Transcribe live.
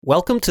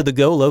Welcome to the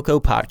Go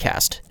Loco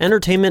podcast,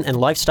 entertainment and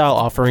lifestyle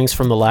offerings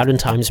from the Loudoun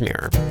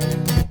Times-Mirror.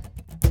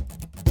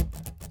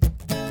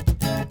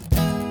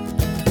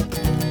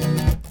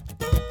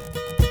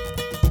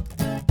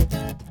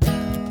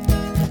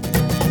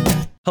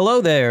 Hello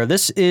there,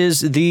 this is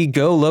the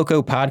Go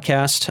Loco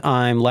podcast.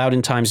 I'm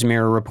Loudoun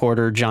Times-Mirror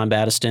reporter John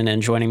Battiston,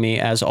 and joining me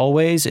as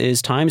always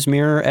is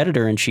Times-Mirror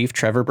editor-in-chief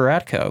Trevor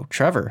Baratko.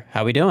 Trevor,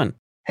 how we doing?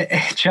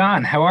 Hey,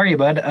 John, how are you,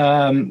 bud?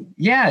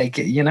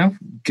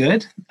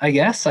 Good, I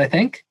guess, I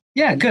think.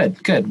 Yeah,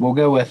 good. We'll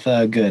go with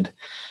good.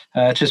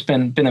 It's just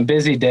been a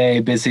busy day,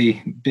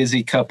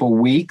 busy couple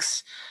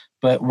weeks,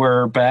 but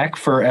we're back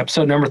for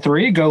episode number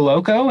 3, Go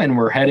Loco, and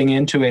we're heading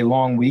into a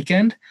long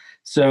weekend,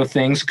 so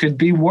things could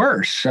be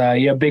worse.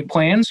 You have big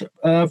plans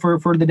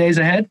for the days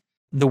ahead?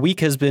 The week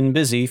has been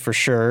busy for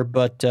sure,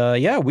 but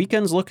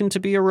weekend's looking to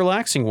be a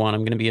relaxing one.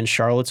 I'm going to be in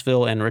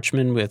Charlottesville and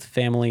Richmond with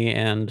family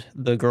and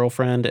the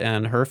girlfriend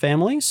and her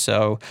family,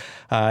 so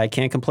I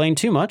can't complain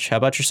too much. How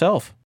about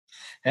yourself?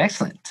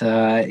 Excellent.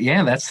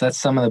 That's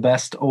some of the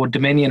best Old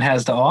Dominion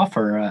has to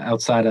offer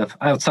outside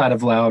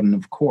of Loudoun,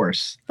 of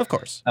course. Of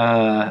course.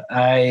 I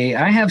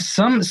have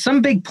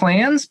some big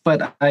plans,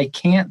 but I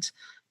can't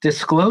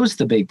disclose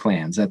the big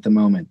plans at the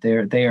moment.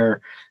 They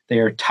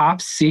are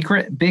top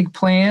secret big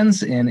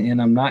plans,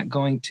 and I'm not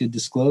going to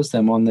disclose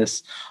them on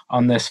this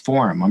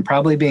forum. I'm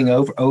probably being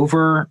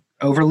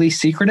overly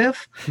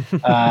secretive,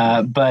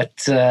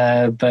 but I'm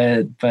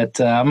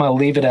gonna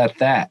leave it at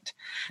that.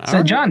 So,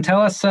 right. John,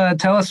 tell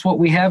us what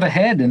we have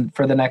ahead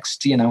for the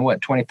next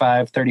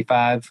 25,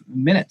 35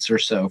 minutes or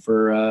so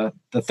for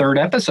the third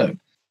episode.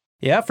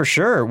 Yeah, for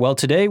sure. Well,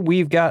 today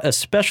we've got a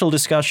special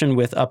discussion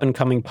with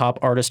up-and-coming pop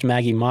artist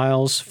Maggie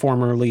Miles,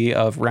 formerly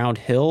of Round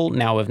Hill,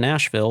 now of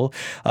Nashville.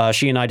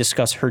 She and I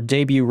discuss her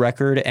debut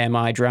record, Am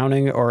I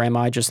Drowning or Am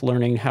I Just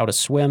Learning How to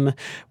Swim,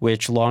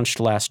 which launched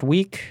last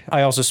week.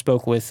 I also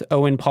spoke with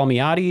Owen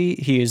Palmiotti.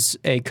 He is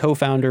a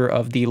co-founder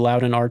of the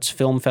Loudoun Arts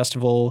Film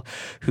Festival,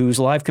 whose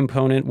live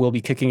component will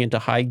be kicking into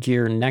high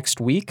gear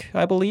next week,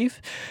 I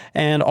believe.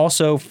 And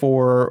also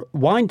for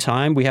Wine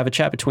Time, we have a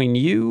chat between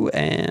you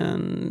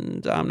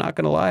and I'm not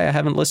going to lie, I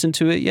haven't listened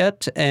to it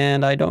yet,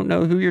 and I don't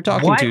know who you're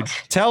talking to.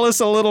 Tell us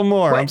a little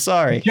more. I'm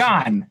sorry.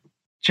 John,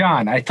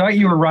 I thought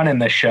you were running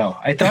the show.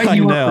 I thought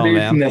you were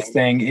producing this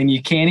thing, and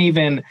you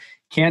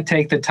can't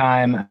take the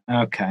time.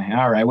 Okay.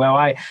 All right. Well,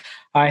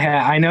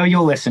 I know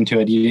you'll listen to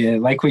it.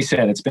 Like we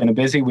said, it's been a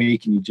busy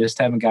week, and you just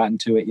haven't gotten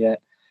to it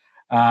yet.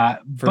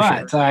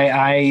 But sure.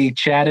 I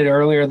chatted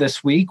earlier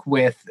this week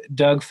with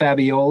Doug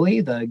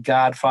Fabioli, the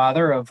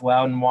godfather of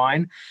Loudoun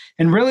wine,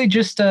 and really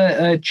just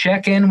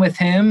check in with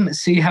him,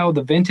 see how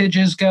the vintage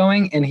is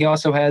going. And he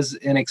also has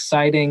an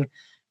exciting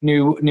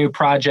new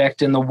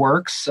project in the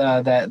works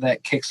that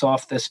kicks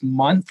off this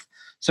month.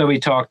 So we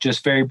talked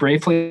just very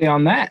briefly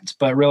on that,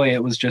 but really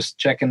it was just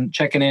checking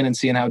in and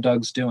seeing how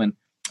Doug's doing.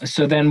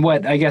 So then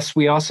I guess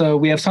we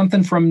have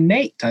something from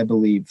Nate, I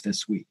believe,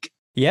 this week.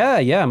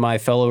 Yeah. My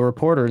fellow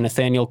reporter,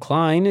 Nathaniel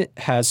Klein,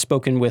 has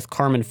spoken with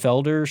Carmen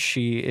Felder.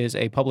 She is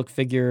a public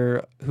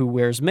figure who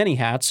wears many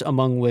hats,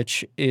 among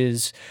which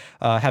is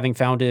having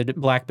founded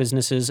Black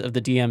Businesses of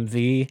the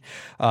DMV.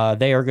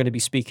 They are going to be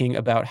speaking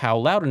about how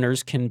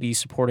Loudouners can be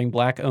supporting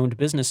Black-owned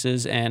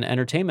businesses and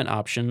entertainment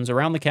options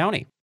around the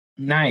county.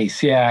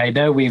 Nice. Yeah, I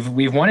know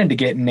we've wanted to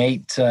get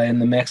Nate in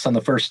the mix on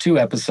the first 2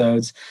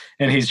 episodes,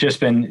 and he's just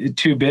been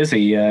too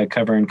busy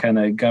covering kind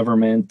of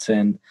government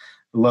and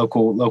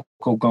local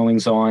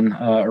goings on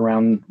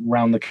around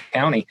the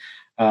county.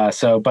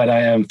 But I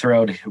am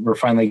thrilled we're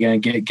finally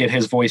going to get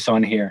his voice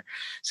on here.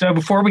 So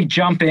before we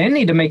jump in,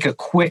 need to make a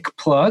quick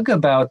plug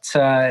about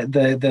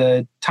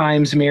the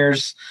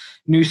Times-Mirror's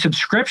new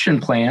subscription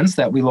plans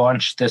that we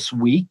launched this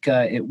week.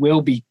 It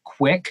will be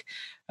quick.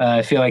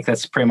 I feel like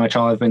that's pretty much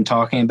all I've been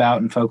talking about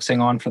and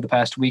focusing on for the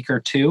past week or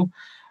two.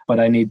 But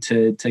I need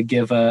to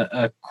give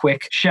a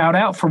quick shout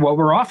out for what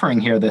we're offering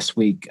here this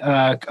week.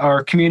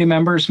 Our community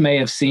members may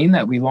have seen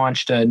that we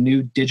launched a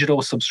new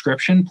digital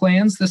subscription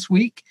plans this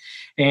week.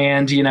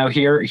 And,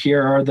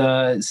 here are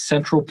the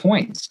central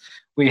points.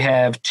 We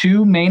have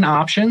 2 main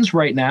options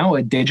right now,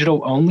 a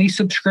digital only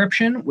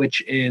subscription,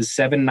 which is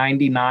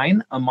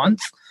 $7.99 a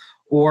month,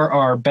 or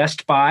our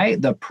Best Buy,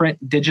 the print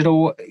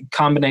digital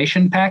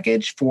combination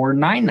package for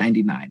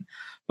 $9.99.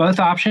 Both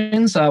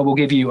options will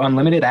give you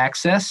unlimited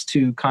access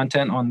to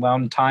content on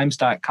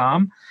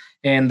loudountimes.com,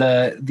 and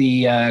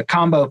the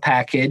combo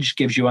package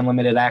gives you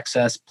unlimited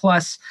access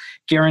plus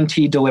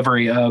guaranteed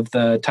delivery of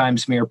the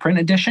Times-Mirror print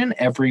edition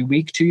every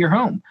week to your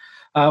home.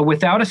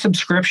 Without a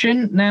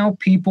subscription, now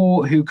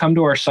people who come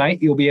to our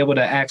site, you'll be able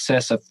to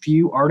access a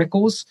few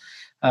articles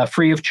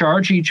free of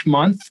charge each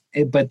month,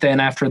 but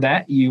then after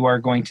that, you are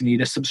going to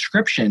need a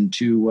subscription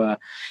to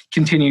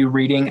continue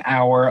reading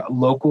our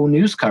local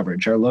news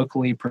coverage, our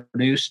locally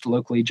produced,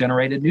 locally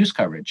generated news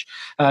coverage.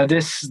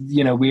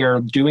 We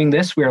are doing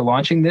this, we are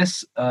launching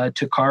this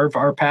to carve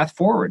our path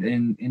forward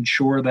and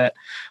ensure that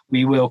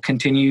we will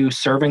continue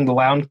serving the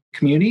Loudoun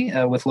community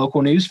with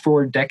local news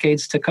for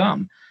decades to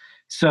come.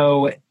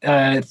 So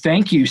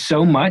thank you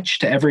so much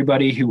to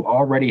everybody who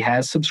already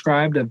has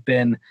subscribed.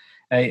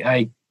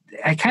 I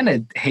kind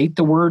of hate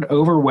the word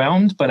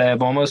overwhelmed, but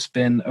I've almost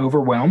been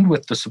overwhelmed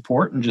with the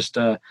support in just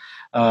a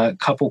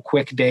couple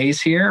quick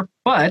days here.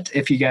 But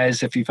if you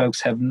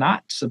folks have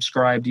not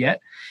subscribed yet,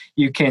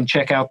 you can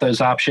check out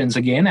those options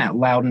again at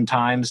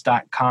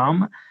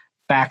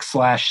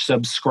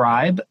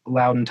loudountimes.com/subscribe,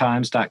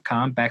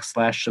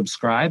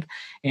 loudountimes.com/subscribe.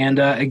 And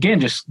again,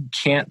 just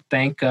can't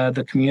thank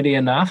the community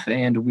enough.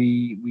 And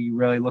we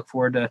really look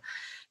forward to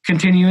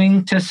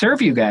continuing to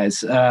serve you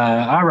guys.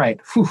 All right.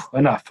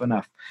 Enough.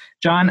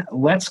 John,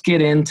 let's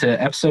get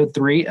into episode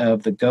 3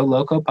 of the Go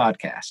Loco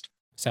podcast.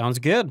 Sounds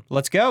good.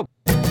 Let's go.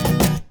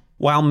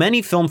 While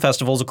many film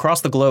festivals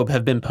across the globe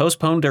have been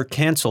postponed or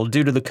canceled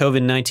due to the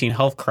COVID-19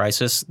 health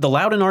crisis, the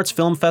Loudoun Arts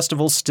Film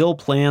Festival still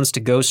plans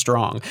to go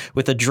strong,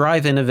 with a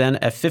drive-in event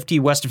at 50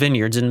 West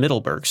Vineyards in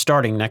Middleburg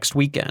starting next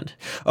weekend.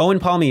 Owen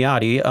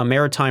Palmiotti, a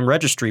maritime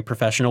registry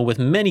professional with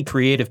many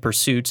creative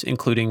pursuits,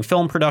 including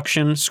film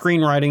production,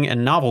 screenwriting,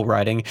 and novel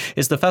writing,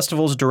 is the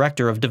festival's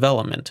director of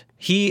development.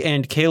 He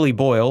and Kaylee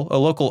Boyle, a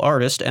local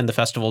artist and the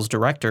festival's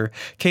director,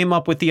 came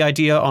up with the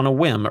idea on a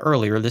whim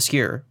earlier this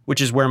year, which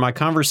is where my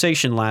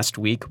conversation last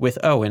week with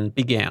Owen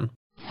began.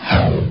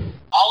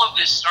 All of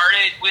this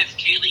started with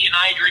Kaylee and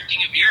I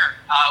drinking a beer.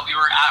 We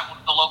were at one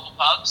of the local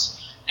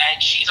pubs,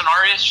 and she's an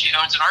artist. She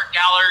owns an art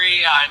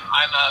gallery.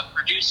 I'm a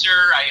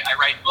producer. I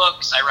write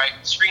books. I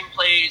write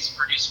screenplays,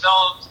 produce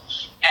films,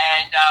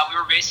 and we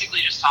were basically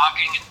just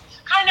talking,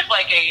 kind of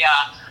like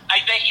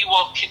I bet you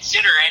won't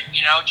consider it,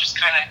 just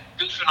kind of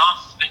goofing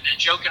off and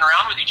joking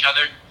around with each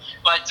other.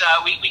 But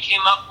we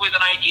came up with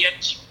an idea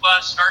to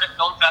start a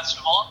film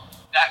festival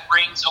that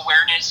brings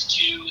awareness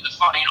to the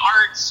fine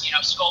arts,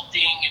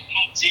 sculpting and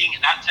painting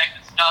and that type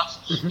of stuff,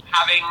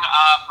 having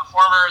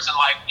performers and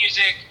live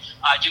music,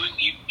 doing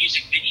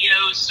music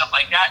videos, stuff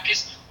like that,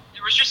 because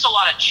there was just a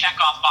lot of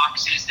check-off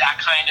boxes that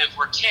kind of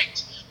were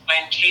ticked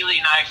when Kaylee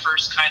and I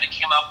first kind of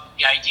came up with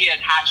the idea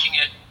and hatching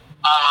it.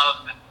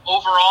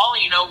 Overall,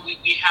 we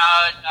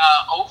had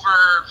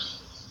over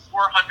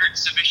 400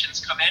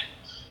 submissions come in.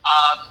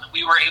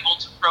 We were able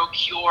to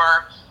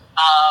procure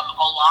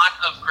a lot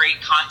of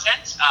great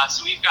content.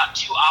 So we've got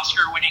 2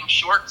 Oscar-winning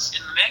shorts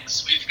in the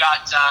mix. We've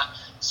got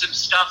some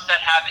stuff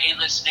that have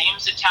A-list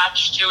names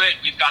attached to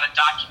it. We've got a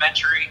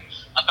documentary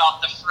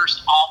about the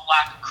first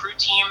all-black crew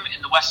team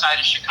in the west side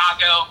of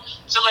Chicago.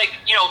 So,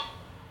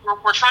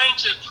 we're trying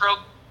to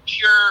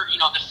procure,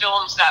 the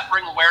films that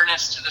bring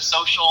awareness to the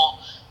social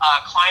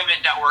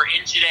climate that we're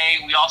in today.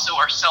 We also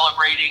are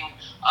celebrating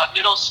a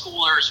middle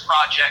schoolers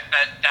project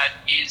that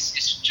is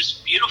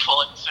just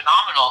beautiful and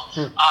phenomenal.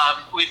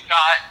 We've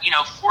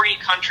got 40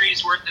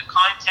 countries worth of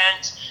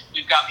content.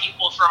 We've got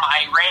people from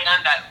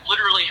Iran that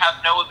literally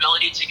have no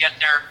ability to get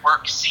their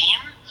work seen.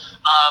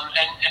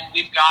 And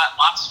we've got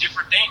lots of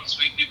different things.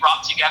 We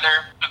brought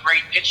together a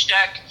great pitch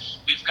deck.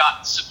 We've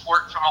got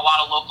support from a lot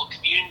of local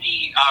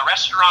community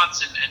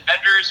restaurants and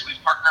vendors.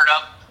 We've partnered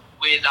up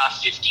with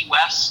 50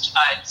 West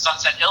in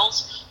Sunset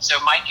Hills. So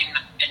Mike and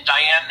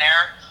Diane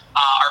there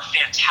are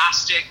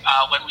fantastic.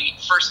 When we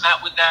first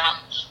met with them,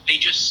 they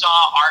just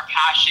saw our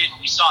passion.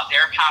 We saw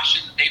their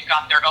passion. They've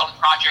got their own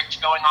project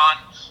going on.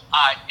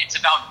 It's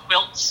about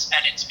quilts,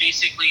 and it's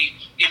basically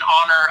in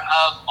honor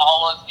of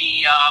all of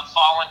the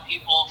fallen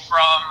people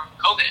from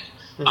COVID.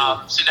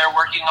 So they're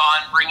working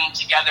on bringing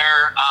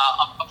together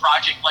a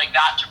project like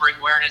that to bring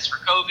awareness for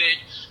COVID.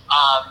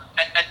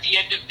 At the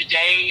end of the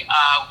day,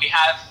 we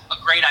have a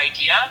great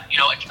idea,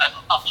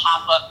 a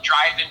pop-up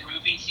drive-in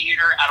movie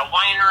theater at a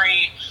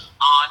winery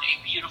on a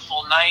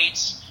beautiful night,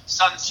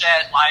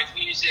 sunset, live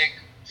music,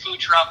 food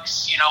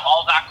trucks,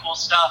 all that cool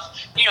stuff.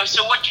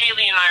 So what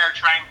Kaylee and I are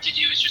trying to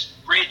do is just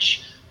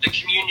bridge the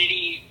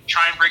community,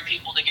 try and bring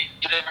people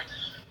together.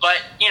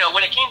 But,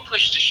 when it came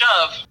push to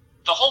shove,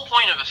 the whole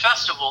point of a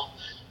festival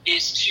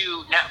is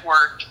to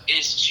network,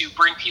 is to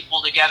bring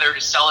people together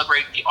to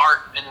celebrate the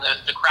art and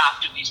the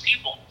craft of these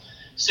people.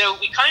 So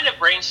we kind of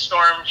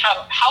brainstormed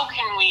how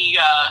can we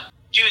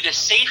do this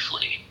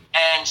safely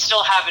and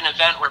still have an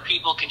event where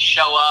people can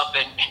show up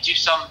and do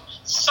some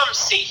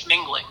safe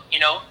mingling,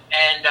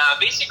 And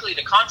basically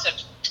the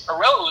concept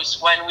arose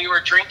when we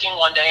were drinking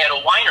one day at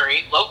a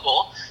winery,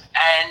 local,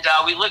 and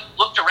we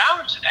looked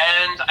around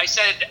and I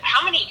said,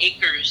 how many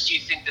acres do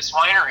you think this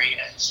winery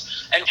is?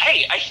 And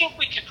hey, I think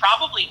we could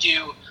probably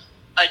do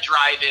a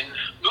drive-in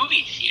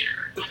movie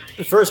theater.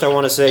 First, I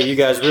want to say you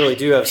guys really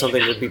do have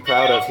something to be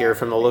proud of here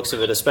from the looks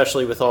of it,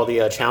 especially with all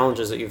the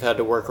challenges that you've had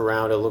to work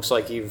around. It looks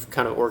like you've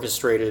kind of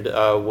orchestrated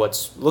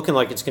what's looking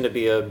like it's going to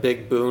be a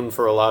big boon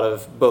for a lot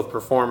of both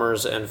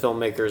performers and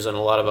filmmakers and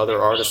a lot of other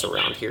artists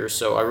around here.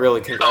 So I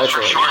really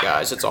congratulate you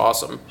guys. It's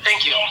awesome.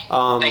 Thank you.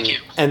 Thank you.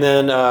 And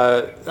then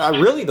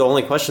really the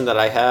only question that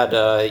I had,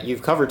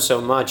 you've covered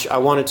so much. I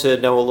wanted to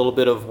know a little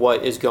bit of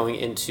what is going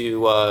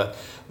into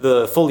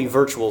the fully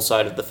virtual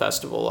side of the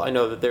festival. I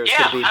know that there's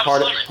going to be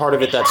part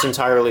of it that's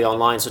entirely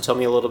online, so tell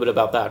me a little bit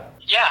about that.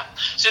 Yeah,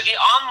 so the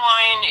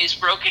online is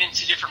broken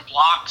into different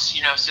blocks,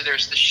 so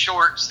there's the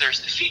shorts,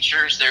 there's the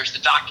features, there's the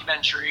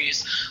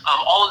documentaries.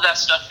 All of that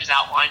stuff is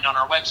outlined on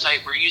our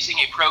website. We're using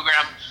a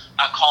program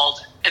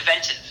called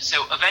Eventive.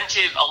 So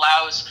Eventive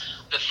allows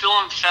the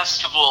film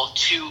festival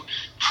to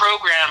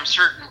program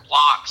certain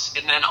blocks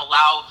and then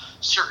allow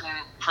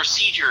certain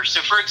procedures.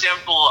 So, for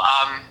example,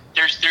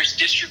 there's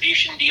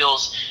distribution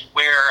deals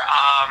where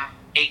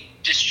a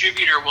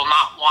distributor will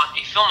not want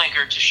a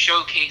filmmaker to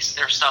showcase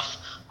their stuff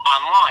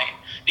online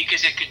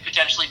because it could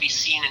potentially be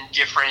seen in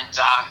different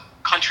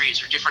countries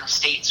or different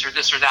states or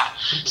this or that.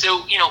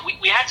 So,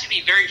 we had to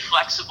be very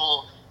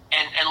flexible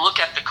and look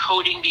at the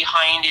coding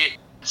behind it.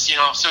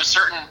 So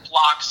certain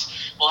blocks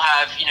will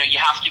have, you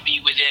have to be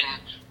within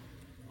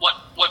what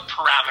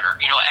parameter,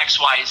 X,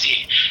 Y,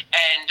 Z.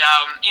 And,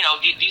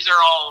 these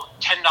are all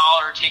 $10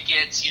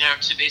 tickets,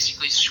 to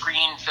basically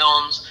screen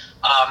films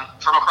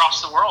from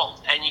across the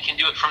world. And you can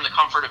do it from the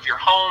comfort of your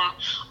home.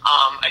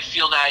 I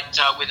feel that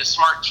with a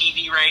smart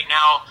TV right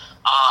now,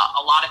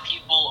 a lot of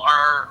people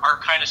are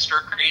kind of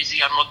stir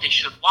crazy on what they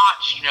should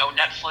watch,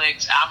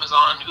 Netflix,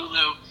 Amazon,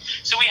 Hulu.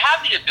 So we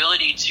have the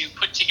ability to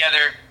put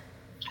together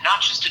not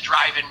just a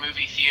drive-in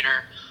movie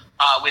theater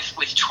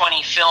with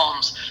 20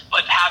 films,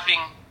 but having,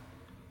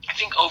 I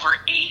think, over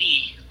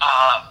 80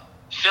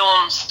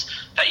 films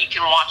that you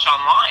can watch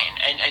online.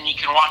 And you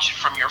can watch it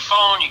from your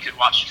phone, you could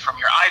watch it from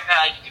your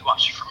iPad, you could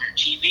watch it from your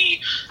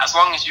TV, as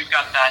long as you've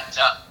got that,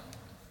 that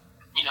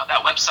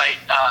website,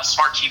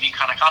 smart TV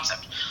kind of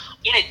concept.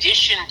 In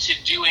addition to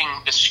doing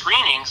the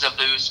screenings of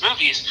those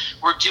movies,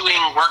 we're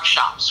doing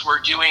workshops. We're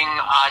doing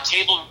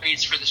table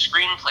reads for the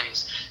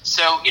screenplays.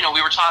 So,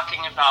 we were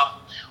talking about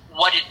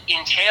what it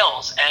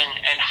entails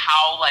and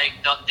how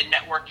the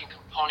networking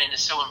component is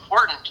so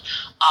important.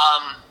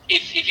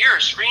 If you're a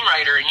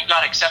screenwriter and you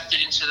got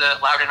accepted into the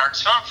Loudoun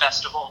Arts Film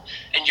Festival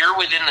and you're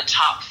within the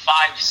top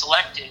 5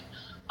 selected,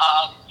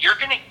 you're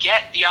going to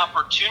get the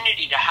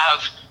opportunity to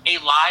have a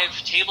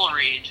live table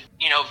read,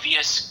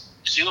 via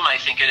Zoom, I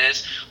think it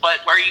is,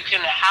 but where you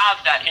can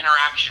have that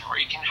interaction, where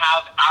you can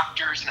have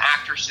actors and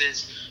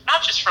actresses,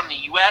 not just from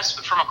the U.S.,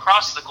 but from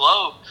across the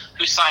globe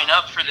who sign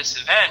up for this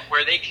event,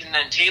 where they can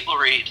then table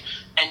read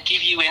and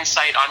give you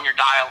insight on your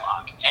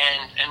dialogue.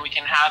 And we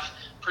can have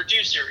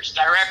producers,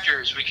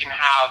 directors, we can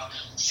have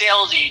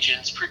sales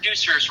agents,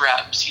 producers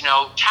reps,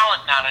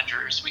 talent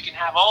managers. We can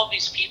have all of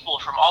these people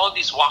from all of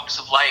these walks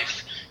of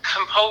life,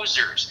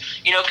 composers,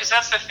 because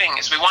that's the thing,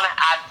 is we want to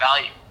add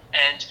value.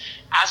 And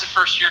as a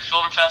first-year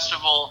film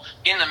festival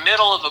in the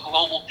middle of a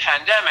global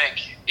pandemic,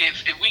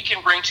 if we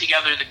can bring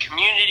together the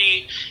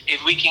community,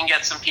 if we can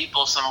get some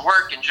people some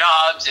work and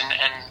jobs and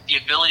the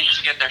ability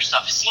to get their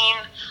stuff seen,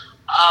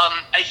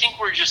 I think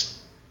we're just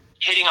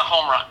hitting a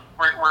home run.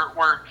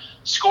 We're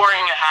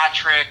scoring a hat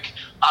trick.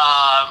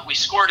 We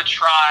scored a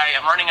try.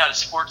 I'm running out of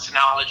sports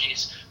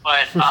analogies,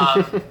 but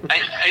I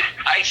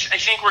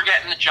think we're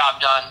getting the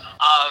job done.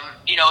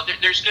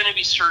 There's going to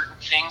be certain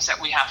things that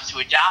we have to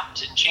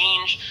adapt and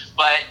change,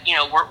 but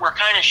we're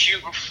kind of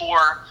shooting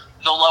for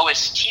the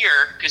lowest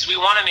tier because we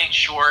want to make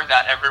sure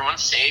that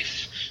everyone's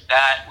safe,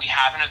 that we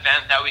have an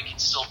event that we can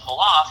still pull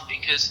off,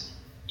 because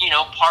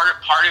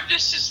part of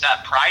this is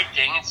that pride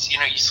thing. It's, you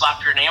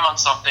slap your name on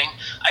something.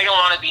 I don't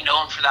want to be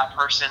known for that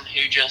person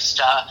who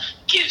just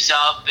gives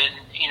up and,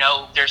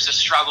 there's a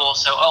struggle.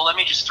 So, let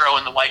me just throw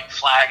in the white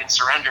flag and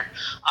surrender.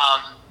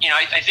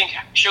 I think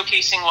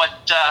showcasing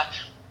what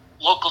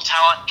local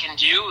talent can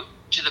do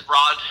to the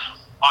broad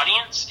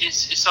audience is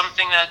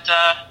something that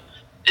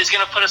is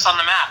going to put us on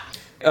the map.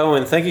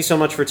 Owen, thank you so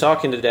much for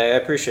talking today. I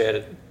appreciate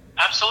it.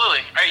 Absolutely.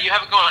 All right, you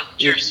have a good one.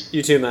 Cheers.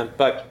 You too, man.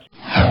 Bye.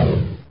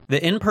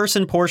 The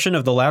in-person portion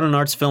of the Loudoun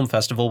Arts Film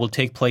Festival will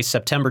take place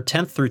September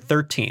 10th through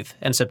 13th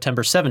and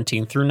September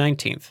 17th through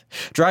 19th.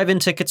 Drive-in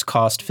tickets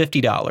cost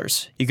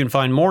 $50. You can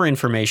find more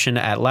information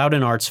at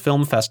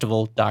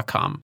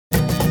loudounartsfilmfestival.com.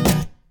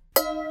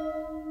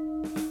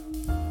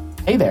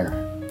 Hey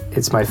there.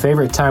 It's my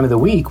favorite time of the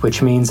week,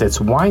 which means it's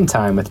wine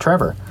time with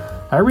Trevor.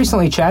 I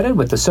recently chatted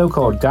with the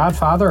so-called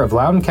godfather of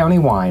Loudoun County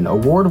wine,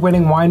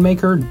 award-winning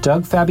winemaker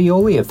Doug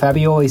Fabioli of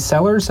Fabioli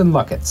Cellars and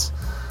Luckett's.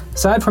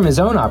 Aside from his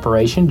own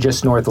operation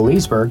just north of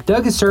Leesburg,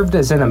 Doug has served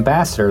as an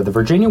ambassador of the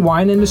Virginia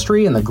wine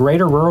industry and the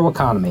greater rural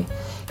economy.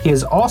 He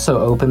has also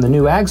opened the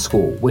new Ag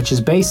School, which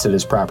is based at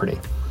his property.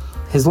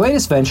 His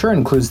latest venture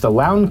includes the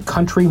Loudoun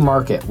Country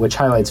Market, which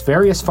highlights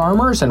various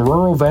farmers and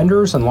rural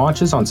vendors and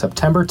launches on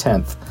September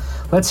 10th.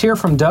 Let's hear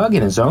from Doug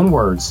in his own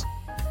words.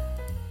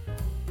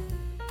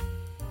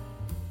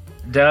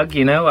 Doug,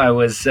 I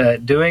was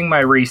doing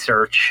my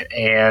research,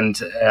 and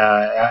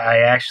I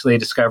actually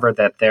discovered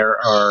that there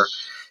are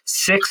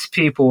 6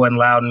 people in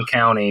Loudoun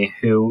County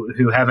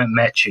who haven't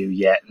met you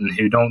yet and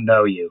who don't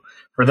know you.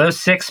 For those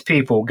 6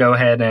 people, go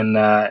ahead and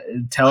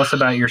tell us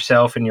about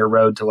yourself and your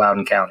road to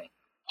Loudoun County.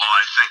 Well,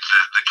 I think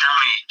that the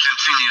county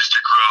continues to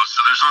grow,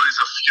 so there's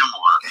always a few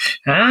more.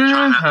 I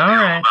try not to be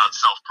all about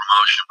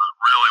self-promotion, but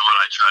really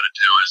what I try to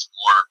do is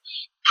more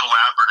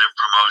collaborative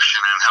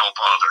promotion and help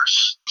others.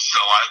 So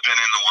I've been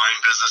in the wine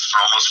business for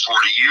almost 40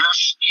 years.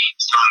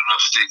 Started in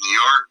upstate New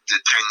York,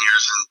 did 10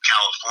 years in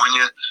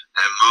California,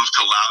 and moved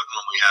to Loudon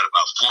when we had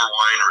about 4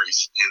 wineries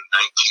in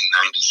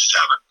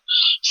 1997.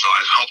 So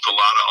I've helped a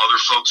lot of other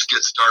folks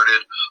get started,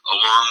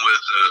 along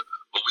with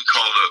what we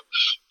call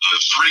the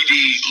 3D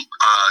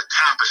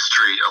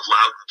tapestry of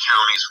Loudoun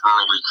County's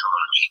rural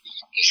economy.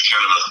 It's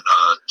kind of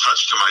a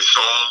touch to my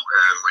soul,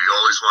 and we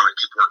always want to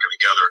keep working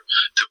together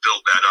to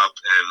build that up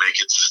and make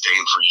it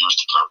sustain for years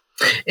to come.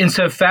 And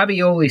so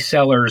Fabioli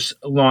Cellars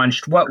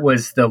launched, what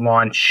was the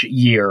launch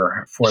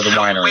year for the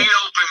winery? We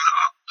opened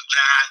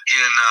that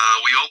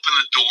we opened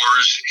the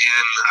doors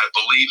in, I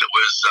believe it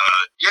was,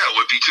 it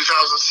would be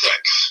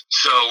 2006.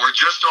 So we're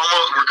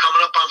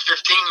coming up on 15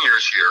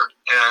 years here,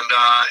 and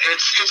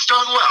it's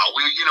done well.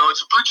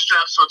 It's a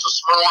bootstrap, so it's a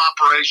small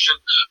operation,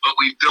 but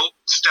we built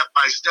step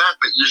by step.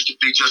 It used to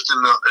be just in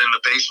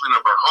the basement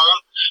of our home,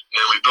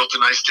 and we built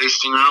a nice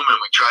tasting room, and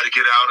we try to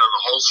get out on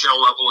the wholesale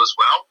level as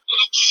well. And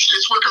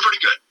it's working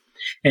pretty good.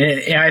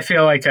 And I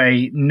feel like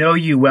I know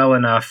you well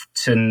enough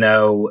to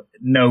know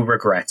no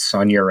regrets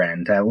on your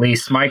end. At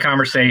least my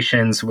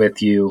conversations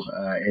with you,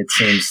 it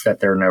seems that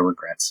there are no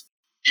regrets.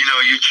 You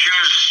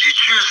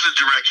choose the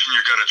direction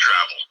you're going to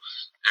travel.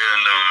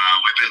 And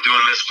we've been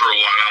doing this for a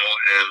while,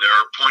 and there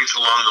are points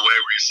along the way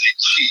where you say,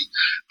 gee,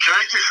 can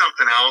I do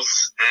something else?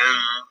 And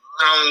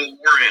no,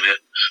 we're in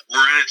it.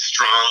 We're in it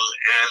strong.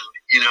 And,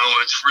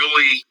 it's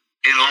really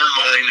in our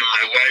mind, and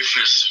my wife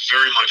is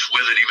very much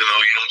with it, even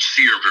though you don't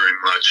see her very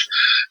much.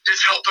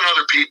 It's helping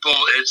other people.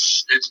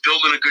 It's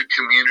building a good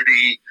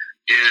community.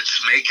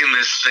 It's making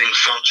this thing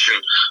function,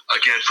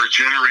 again, for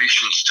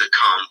generations to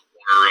come,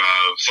 where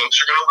folks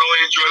are going to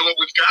really enjoy what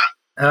we've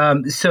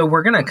got. So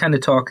we're going to kind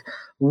of talk a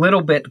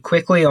little bit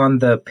quickly on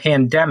the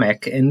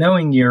pandemic, and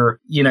knowing you're,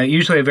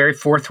 usually a very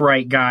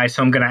forthright guy,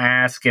 so I'm going to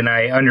ask, and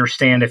I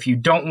understand if you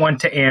don't want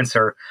to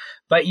answer,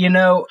 but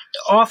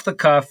off the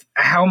cuff,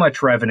 how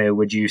much revenue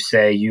would you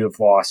say you have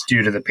lost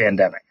due to the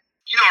pandemic?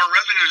 Our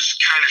revenue's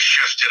kind of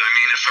shifted. I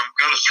mean, if I'm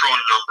going to throw a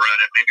number at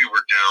it, maybe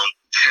we're down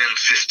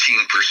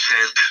 10,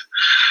 15%.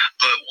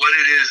 But what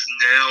it is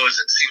now is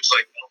it seems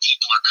like more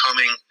people are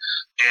coming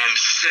and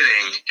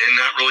sitting and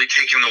not really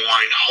taking the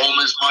wine home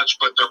as much,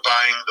 but they're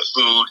buying the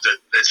food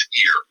that's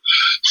here.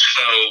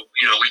 So,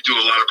 we do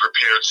a lot of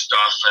prepared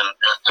stuff, and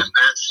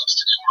that seems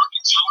to be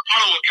working. So we're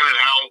kind of looking at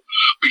how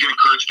we can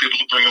encourage people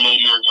to bring a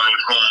little more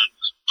wine home.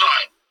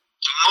 But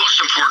the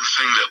most important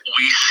thing that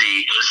we see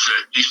is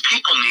that these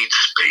people need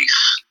space.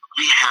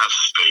 We have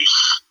space.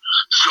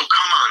 So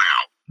come on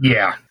out.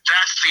 Yeah.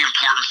 That's the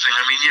important thing.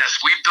 I mean, yes,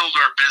 we build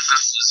our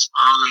businesses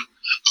on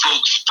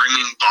folks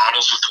bringing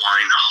bottles of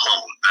wine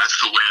home. That's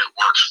the way it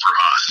works for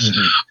us.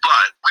 Mm-hmm.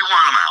 But we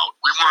want them out.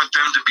 We want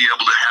them to be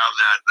able to have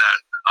that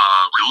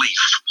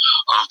relief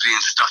of being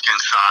stuck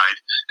inside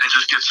and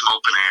just get some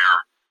open air.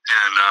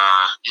 And,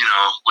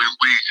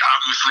 we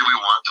obviously we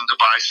want them to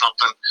buy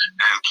something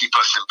and keep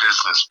us in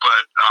business,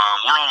 but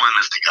we're all in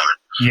this together.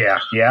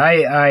 Yeah,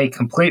 I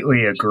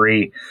completely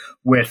agree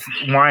with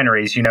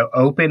wineries.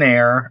 Open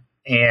air,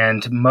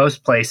 and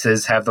most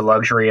places have the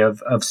luxury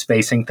of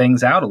spacing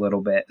things out a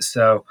little bit.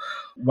 So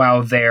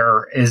while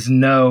there is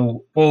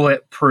no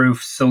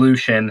bulletproof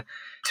solution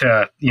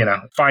to,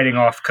 fighting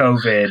off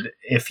COVID,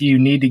 if you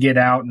need to get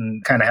out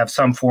and kind of have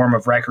some form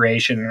of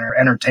recreation or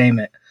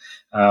entertainment,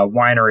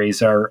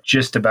 wineries are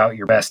just about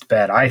your best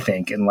bet, I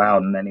think, in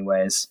Loudon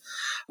anyways.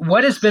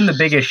 What has been the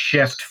biggest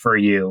shift for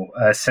you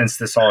since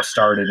this all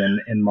started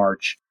in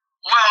March?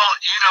 Well,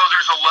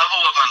 there's a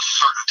level of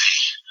uncertainty.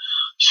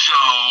 So,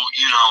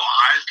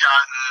 I've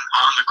gotten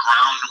on the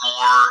ground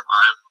more.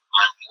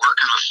 I'm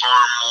working the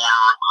farm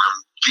more. I'm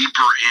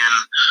deeper in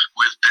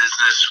with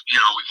business.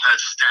 We've had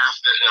staff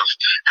that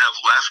have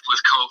left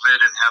with COVID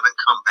and haven't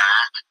come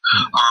back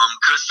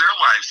because their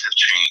lives have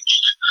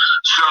changed.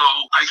 So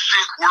I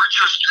think we're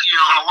just,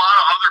 and a lot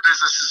of other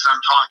businesses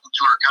I'm talking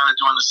to are kind of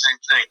doing the same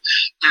thing,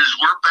 is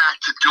we're back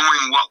to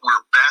doing what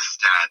we're best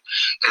at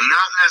and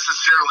not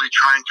necessarily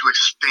trying to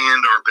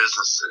expand our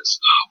businesses.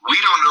 We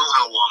don't know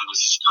how long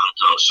this is going to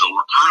go. So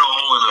we're kind of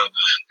all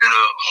in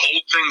a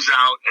hold things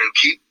out and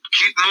keep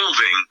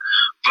moving,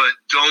 but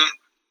don't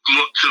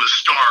look to the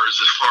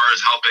stars as far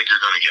as how big you're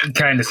going to get.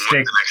 Kind of what the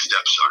next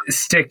steps are.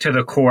 Stick to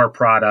the core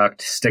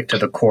product, stick to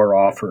the core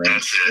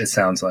offerings. It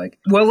sounds like.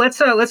 Well, let's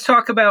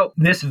talk about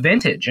this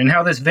vintage and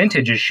how this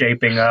vintage is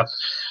shaping up.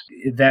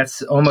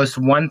 That's almost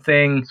one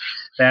thing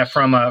that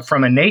from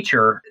a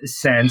nature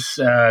sense,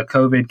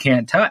 COVID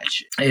can't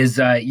touch is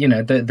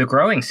the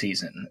growing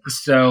season.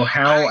 So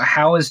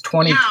how is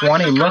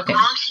 2020 looking?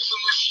 Growing season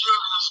this year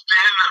has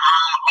been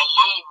a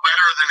little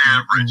better than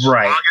average.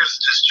 Right. August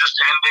is just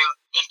ending.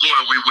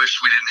 Boy, we wish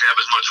we didn't have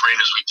as much rain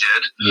as we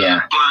did. Yeah.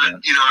 But,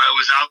 I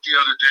was out the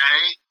other day.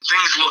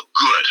 Things look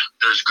good.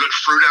 There's good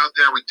fruit out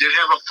there. We did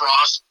have a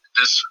frost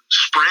this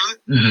spring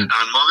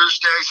on Mother's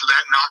Day, so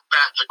that knocked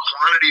back the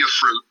quantity of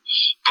fruit.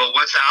 but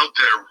what's out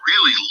there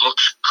really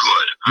looks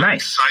good. I'm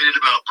Nice. excited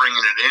about bringing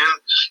it in.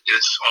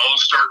 It's all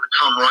starting to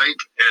come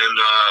ripe, and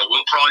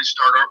we'll probably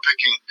start our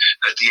picking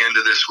at the end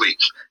of this week.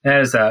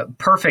 That is a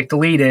perfect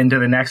lead into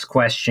the next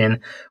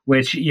question,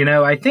 which,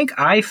 I think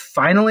I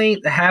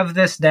finally have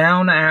this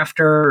down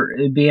after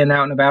being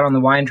out and about on the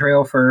wine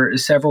trail for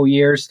several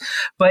years.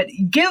 But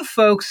give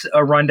folks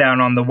a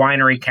rundown on the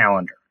winery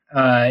calendar.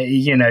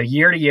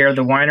 Year to year,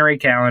 the winery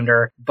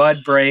calendar,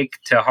 bud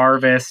break to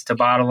harvest to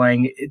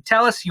bottling.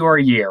 Tell us your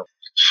year.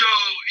 So,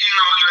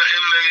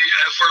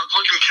 if we're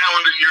looking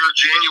calendar year,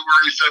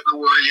 January,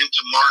 February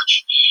into March,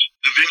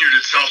 the vineyard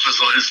itself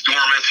is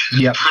dormant,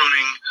 Yep.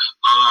 pruning.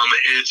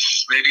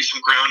 It's maybe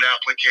some ground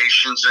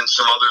applications and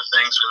some other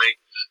things when they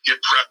get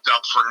prepped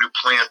up for new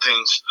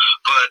plantings.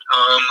 But,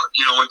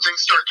 when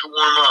things start to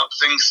warm up,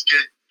 things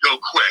go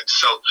quick.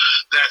 So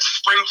that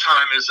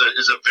springtime is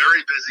a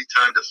very busy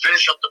time to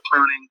finish up the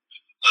pruning,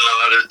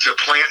 to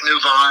plant new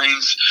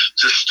vines,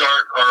 to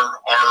start our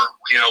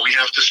we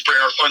have to spray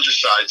our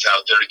fungicides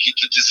out there to keep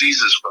the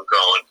diseases from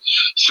going.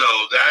 So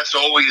that's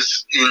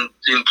always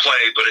in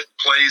play, but it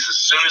plays as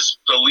soon as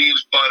the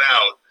leaves bud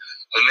out,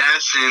 and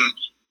that's in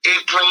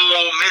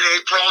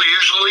mid-April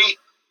usually.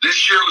 This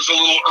year was a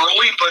little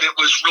early, but it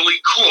was really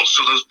cool.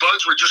 So those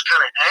buds were just kind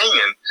of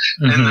hanging,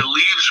 and the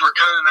leaves were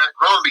kind of not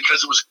growing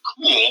because it was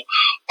cool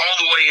all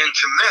the way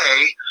into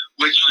May,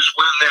 which was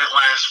when that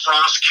last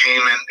frost came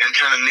and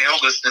kind of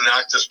nailed us and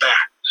knocked us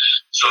back.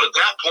 So at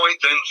that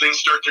point, then things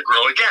start to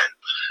grow again,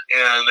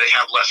 and they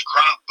have less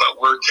crop,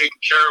 but we're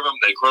taking care of them.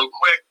 They grow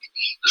quick.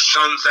 The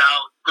sun's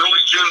out.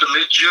 Early June to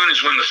mid-June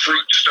is when the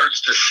fruit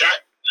starts to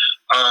set.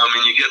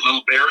 And you get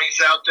little berries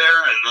out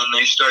there, and then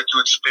they start to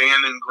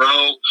expand and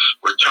grow.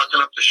 We're tucking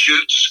up the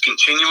shoots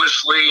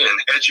continuously and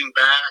edging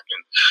back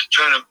and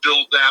trying to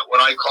build that,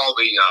 what I call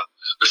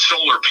the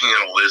solar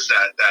panel, is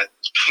that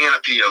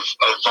canopy of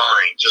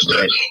vine, just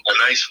a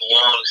nice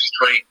long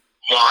straight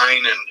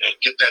line, and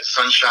get that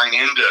sunshine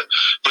in to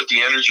put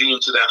the energy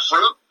into that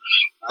fruit.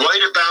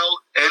 Right about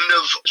end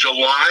of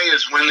July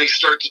is when they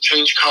start to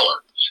change color.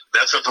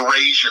 That's a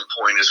veraison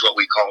point is what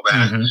we call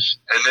that.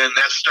 And then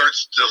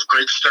the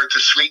grapes start to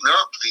sweeten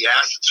up. The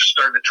acids are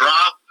starting to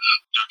drop.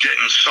 They're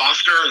getting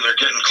softer and they're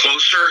getting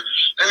closer.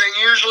 And then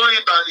usually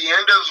by the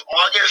end of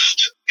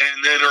August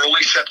and then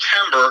early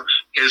September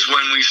is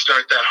when we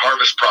start that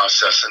harvest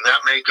process. And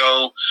that may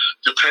go,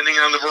 depending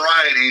on the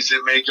varieties,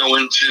 it may go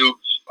into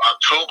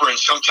October and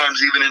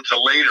sometimes even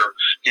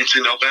into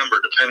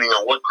November, depending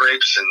on what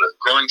grapes and the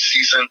growing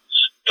season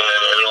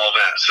and all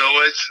that. So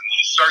it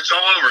starts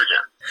all over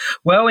again.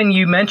 Well, and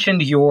you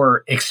mentioned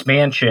your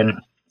expansion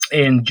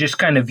and just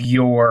kind of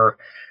your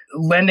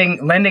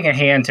lending a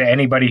hand to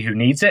anybody who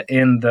needs it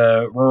in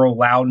the rural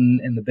Loudoun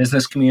and the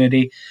business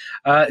community.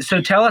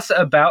 So tell us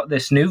about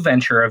this new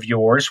venture of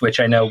yours, which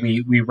I know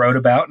we wrote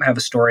about and have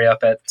a story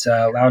up at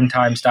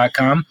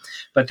loudountimes.com,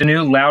 but the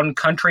new Loudoun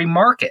Country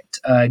Market.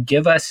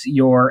 Give us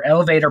your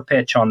elevator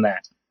pitch on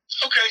that.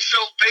 Okay, so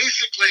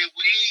basically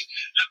we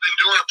have been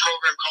doing a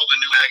program called the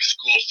New Ag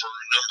School for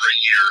a number of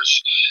years,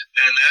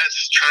 and that's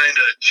trying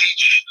to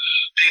teach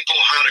people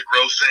how to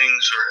grow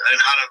things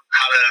and how to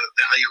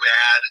value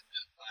add,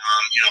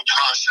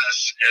 process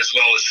as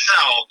well as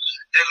sell.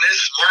 And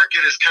this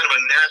market is kind of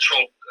a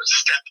natural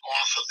step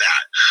off of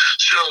that.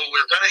 So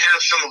we're going to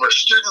have some of our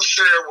students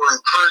there. We're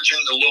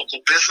encouraging the local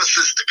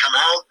businesses to come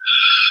out.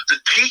 The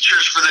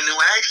teachers for the New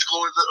Ag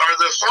School are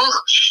the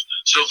farmers.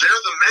 So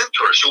they're the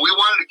mentors. So we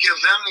wanted to give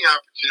them the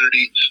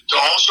opportunity to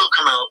also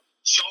come out,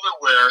 sell their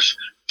wares,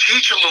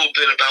 teach a little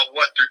bit about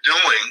what they're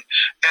doing,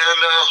 and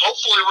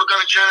hopefully we're going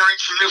to generate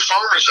some new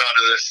farmers out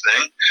of this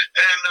thing,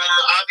 and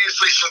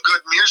obviously some good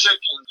music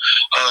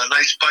and a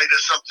nice bite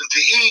of something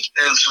to eat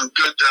and some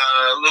good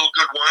little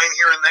good wine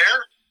here and there.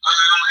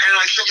 And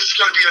I think it's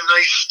going to be a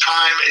nice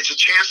time. It's a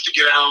chance to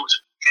get out.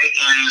 It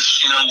is,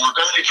 we're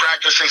going to be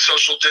practicing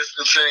social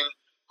distancing.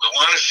 We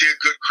want to see a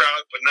good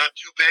crowd, but not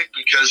too big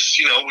because,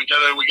 we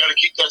gotta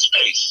keep that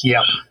space.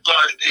 Yeah.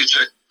 But it's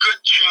a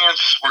good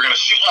chance. We're going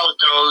to see how it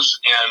goes,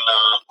 and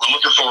we're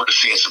looking forward to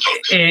seeing some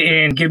folks.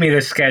 And give me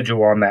the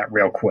schedule on that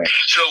real quick.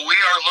 So we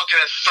are looking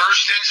at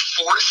Thursdays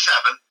 4 to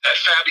 7 at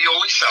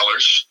Fabioli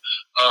Cellars,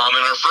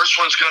 and our first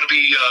one's going to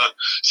be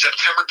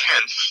September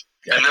 10th,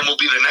 and then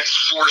we'll be the next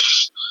 4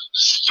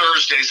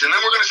 Thursdays, and then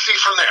we're going to see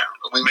from there.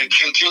 We may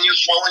continue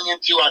flowing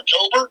into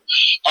October,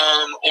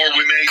 or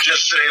we may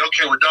just say,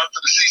 okay, we're done for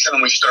the season,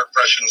 and we start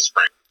fresh in the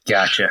spring.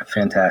 Gotcha.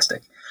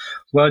 Fantastic.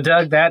 Well,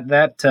 Doug,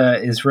 that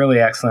is really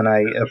excellent.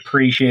 I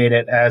appreciate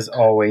it as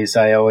always.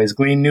 I always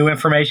glean new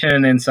information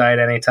and insight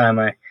anytime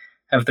I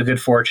have the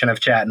good fortune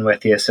of chatting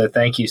with you. So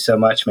thank you so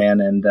much,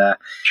 man. And Trevor,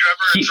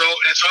 it's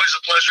always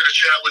a pleasure to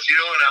chat with you,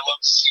 and I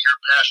love to see your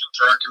passion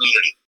for our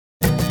community.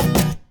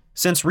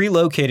 Since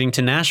relocating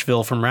to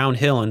Nashville from Round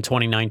Hill in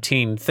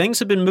 2019, things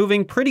have been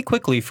moving pretty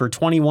quickly for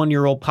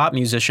 21-year-old pop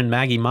musician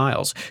Maggie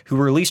Miles, who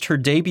released her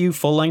debut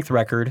full-length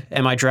record,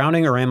 Am I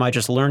Drowning or Am I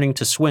Just Learning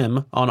to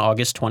Swim, on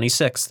August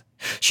 26th.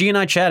 She and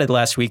I chatted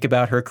last week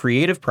about her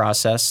creative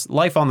process,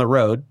 life on the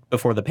road,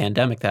 before the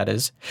pandemic that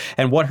is,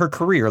 and what her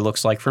career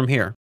looks like from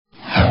here.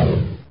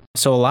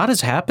 So a lot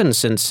has happened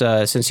since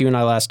you and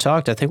I last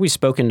talked. I think we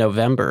spoke in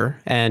November,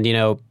 and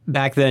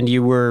back then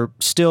you were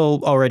still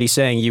already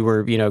saying you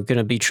were going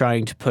to be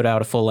trying to put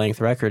out a full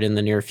length record in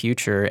the near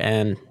future,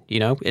 and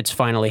it's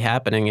finally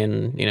happening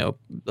in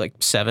like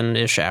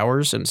 7-ish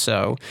hours, and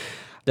so.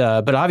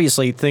 But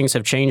obviously things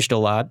have changed a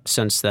lot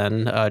since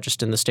then,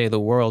 just in the state of the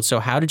world. So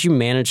how did you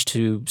manage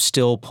to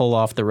still pull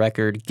off the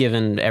record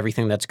given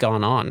everything that's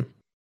gone on?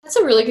 That's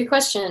a really good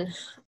question.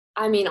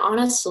 I mean,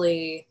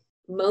 honestly,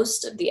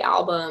 most of the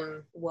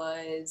album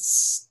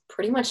was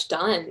pretty much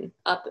done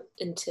up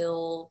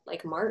until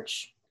like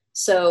March.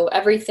 So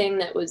everything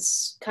that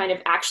was kind of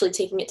actually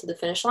taking it to the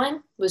finish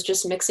line was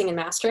just mixing and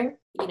mastering.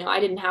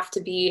 I didn't have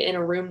to be in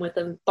a room with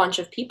a bunch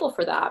of people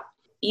for that.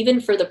 Even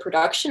for the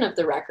production of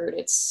the record,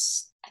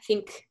 I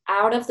think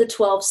out of the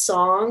 12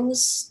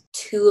 songs,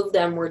 2 of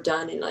them were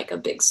done in like a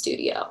big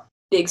studio,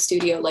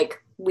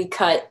 like we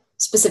cut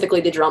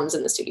specifically the drums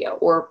in the studio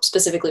or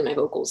specifically my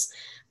vocals.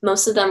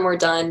 Most of them were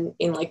done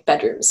in like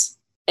bedrooms,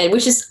 and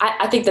which is,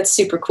 I think that's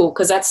super cool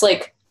because that's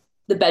like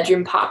the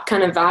bedroom pop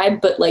kind of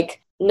vibe, but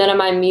like none of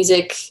my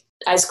music,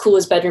 as cool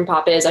as bedroom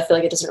pop is, I feel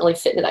like it doesn't really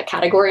fit into that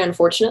category,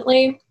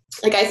 unfortunately.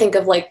 Like I think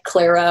of like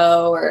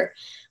Clairo or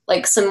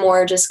like some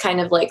more just kind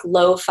of like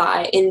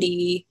lo-fi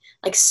indie,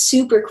 like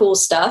super cool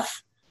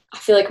stuff. I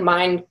feel like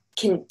mine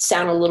can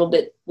sound a little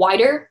bit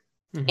wider,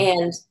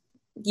 and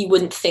you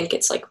wouldn't think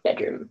it's like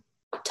bedroom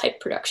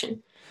type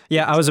production.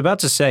 Yeah, I was about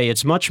to say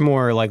it's much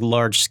more like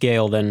large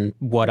scale than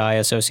what I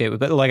associate with.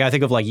 But like I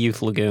think of like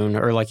Youth Lagoon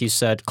or like you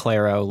said,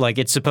 Clairo. Like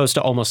it's supposed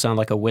to almost sound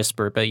like a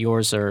whisper, but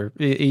your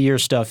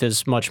stuff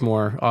is much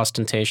more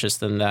ostentatious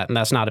than that, and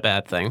that's not a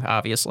bad thing,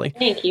 obviously.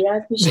 Thank you, I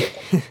appreciate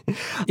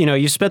that.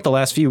 You spent the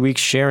last few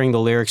weeks sharing the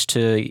lyrics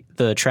to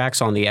the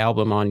tracks on the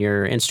album on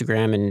your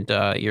Instagram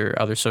and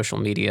your other social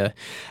media,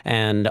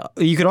 and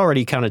you could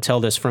already kind of tell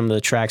this from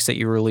the tracks that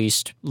you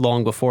released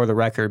long before the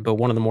record. But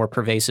one of the more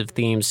pervasive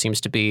themes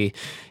seems to be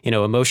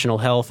emotional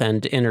health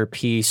and inner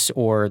peace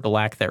or the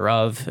lack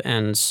thereof.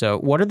 And so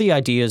what are the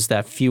ideas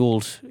that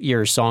fueled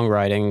your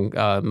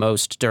songwriting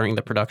most during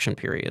the production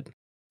period?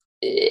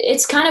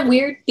 It's kind of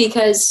weird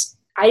because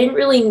I didn't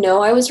really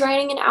know I was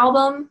writing an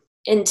album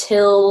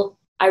until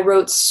I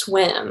wrote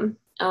Swim,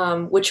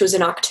 which was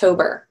in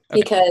October.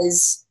 Okay.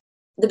 Because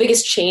the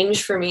biggest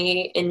change for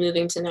me in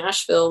moving to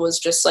Nashville was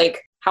just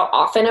like how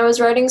often I was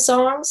writing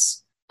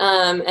songs,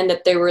 and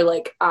that there were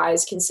like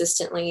eyes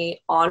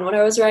consistently on what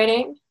I was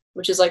writing,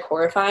 which is like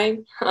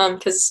horrifying,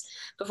 because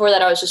before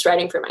that I was just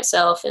writing for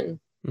myself, and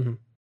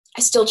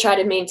I still try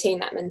to maintain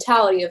that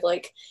mentality of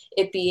like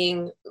it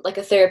being like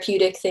a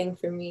therapeutic thing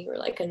for me or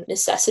like a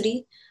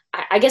necessity.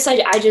 I guess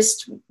I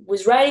just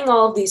was writing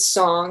all of these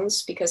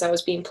songs because I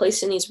was being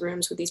placed in these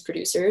rooms with these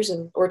producers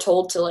and were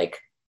told to like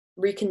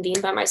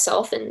reconvene by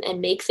myself and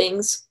make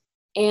things.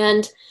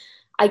 And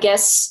I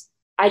guess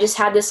I just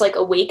had this like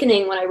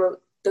awakening when I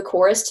wrote the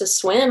chorus to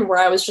Swim, where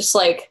I was just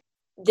like,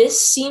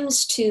 this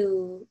seems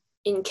to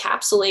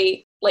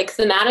encapsulate like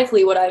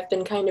thematically what I've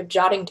been kind of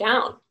jotting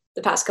down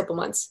the past couple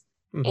months,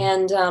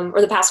 and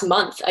or the past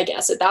month, I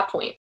guess, at that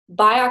point.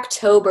 By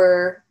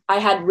October, I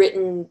had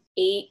written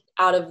 8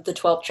 out of the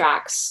 12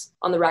 tracks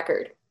on the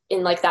record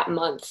in like that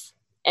month.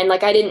 And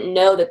like I didn't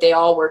know that they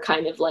all were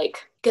kind of like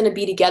going to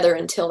be together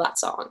until that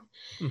song.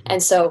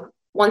 And so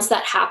once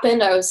that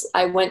happened,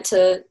 I went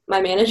to my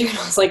manager and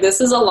I was like,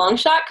 this is a long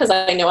shot because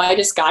I know I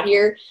just got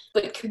here,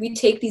 but could we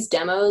take these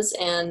demos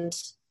and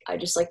I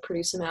just like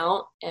produce them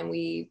out and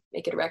we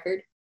make it a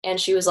record? And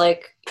she was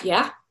like,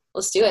 yeah,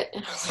 let's do it.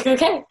 And I was like,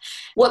 okay.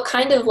 What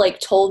kind of like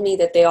told me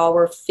that they all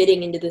were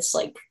fitting into this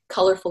like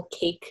colorful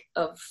cake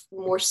of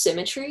more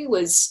symmetry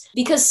was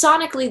because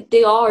sonically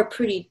they all are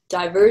pretty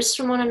diverse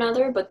from one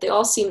another, but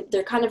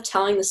they're kind of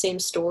telling the same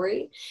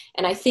story.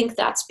 And I think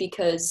that's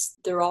because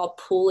they're all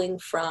pulling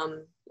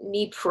from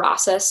me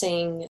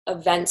processing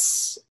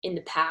events in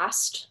the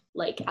past,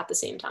 like at the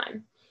same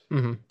time.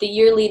 The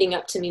year leading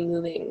up to me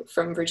moving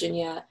from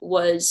Virginia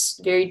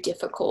was very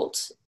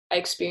difficult. I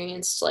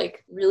experienced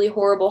like really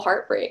horrible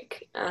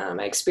heartbreak.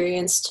 I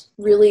experienced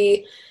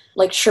really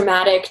like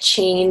traumatic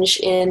change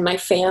in my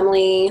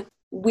family,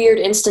 weird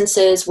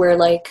instances where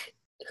like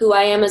who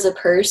I am as a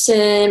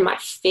person, my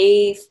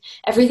faith,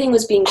 everything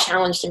was being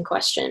challenged and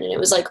questioned. And it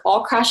was like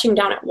all crashing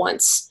down at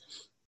once.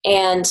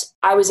 And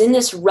I was in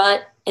this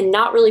rut and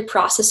not really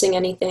processing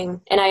anything.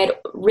 And I had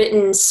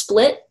written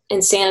Split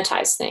and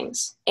Sanitize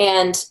Things.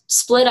 And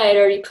Split I had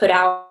already put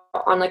out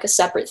on like a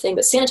separate thing,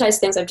 but Sanitize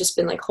Things I've just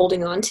been like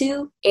holding on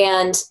to.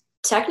 And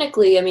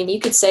technically, I mean, you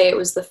could say it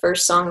was the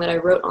first song that I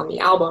wrote on the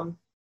album.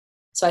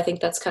 So I think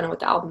that's kind of what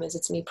the album is.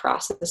 It's me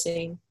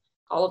processing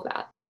all of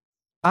that.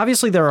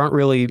 Obviously, there aren't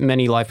really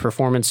many live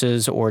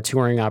performances or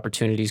touring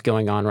opportunities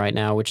going on right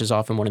now, which is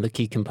often one of the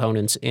key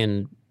components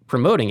in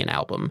promoting an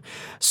album.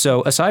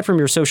 So aside from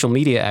your social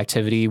media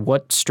activity,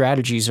 what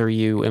strategies are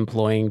you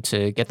employing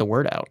to get the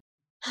word out?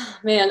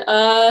 Man,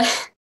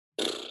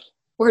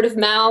 word of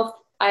mouth.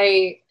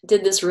 I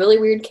did this really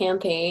weird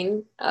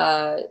campaign.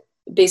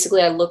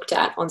 Basically, I looked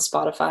at on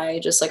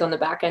Spotify, just like on the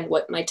back end,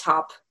 what my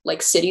top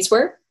like cities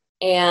were.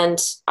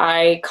 And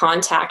I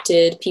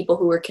contacted people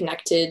who were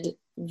connected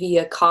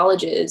via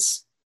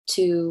colleges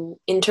to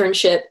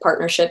internship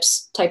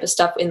partnerships type of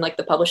stuff in like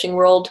the publishing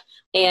world,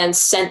 and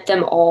sent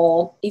them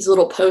all these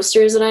little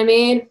posters that I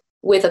made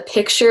with a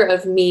picture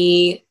of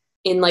me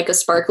in like a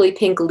sparkly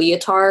pink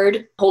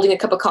leotard holding a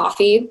cup of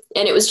coffee.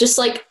 And it was just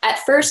like, at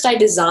first I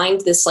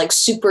designed this like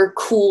super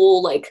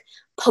cool like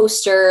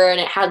poster, and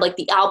it had like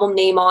the album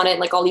name on it,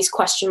 like all these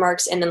question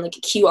marks, and then like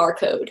a QR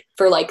code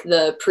for like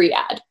the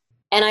pre-ad.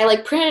 And I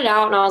like printed it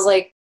out, and I was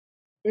like,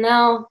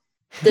 no,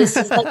 this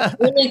is like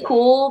really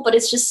cool, but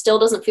it just still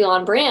doesn't feel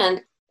on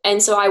brand.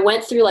 And so I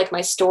went through like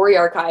my story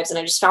archives, and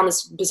I just found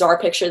this bizarre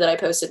picture that I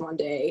posted one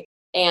day.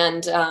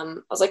 And I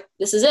was like,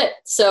 this is it.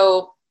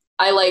 So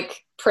I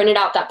like printed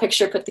out that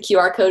picture, put the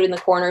QR code in the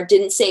corner,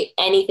 didn't say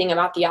anything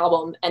about the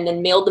album, and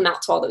then mailed them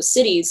out to all those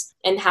cities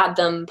and had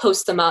them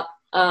post them up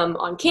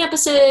on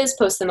campuses,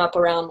 post them up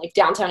around like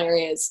downtown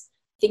areas.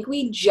 I think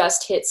we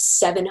just hit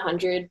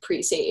 700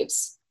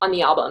 pre-saves on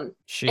the album.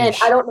 Sheesh. And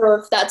I don't know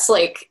if that's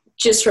like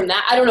just from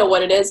that. I don't know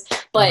what it is,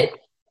 but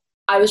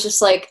I was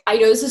just like, I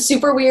know this is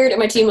super weird. And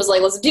my team was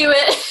like, let's do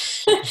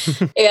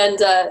it.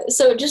 And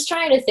so just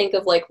trying to think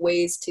of like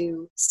ways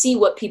to see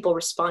what people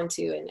respond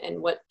to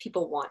and what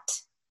people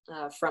want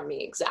from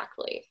me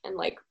exactly. And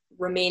like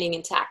remaining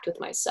intact with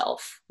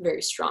myself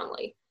very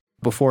strongly.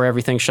 Before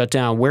everything shut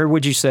down, where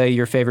would you say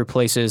your favorite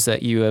place is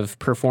that you have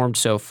performed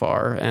so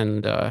far,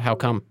 and how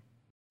come?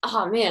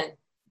 Oh man,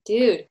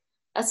 dude,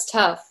 that's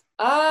tough.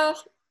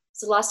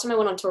 So the last time I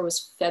went on tour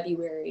was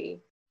February.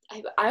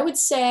 I would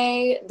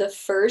say the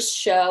first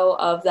show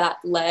of that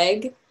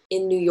leg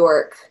in New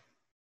York.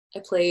 I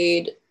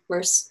played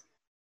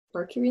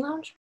Mercury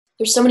Lounge.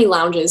 There's so many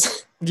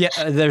lounges. Yeah,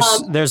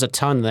 there's a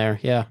ton there.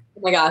 Yeah.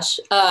 Oh my gosh.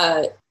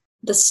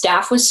 The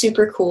staff was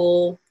super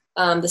cool.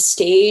 The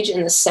stage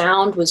and the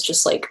sound was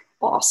just like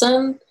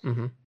awesome.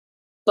 Mm-hmm.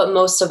 But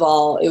most of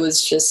all, it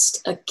was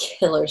just a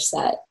killer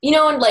set. You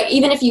know, and like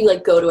even if you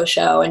like go to a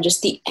show and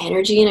just the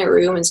energy in a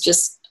room is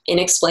just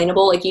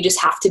inexplainable, like you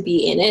just have to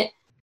be in it.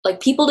 Like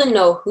people didn't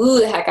know who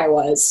the heck I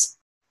was.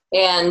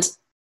 And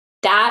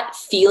that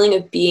feeling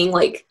of being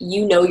like,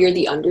 you know, you're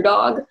the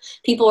underdog.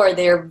 People are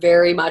there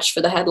very much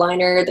for the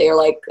headliner. They're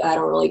like, I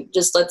don't really,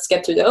 just let's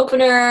get through the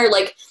opener.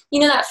 Like,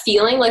 you know, that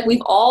feeling, like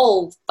we've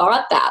all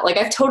thought that. Like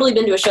I've totally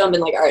been to a show and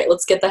been like, all right,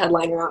 let's get the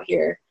headliner out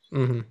here.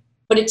 Mm-hmm.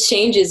 But it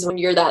changes when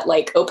you're that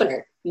like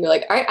opener. You're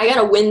like, all right, I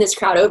got to win this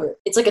crowd over.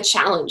 It's like a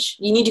challenge.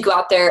 You need to go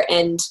out there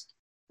and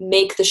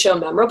make the show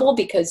memorable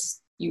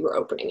because you were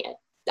opening it.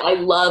 I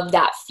love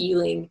that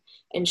feeling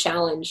and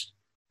challenge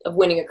of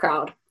winning a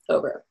crowd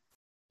over.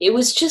 It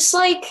was just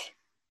like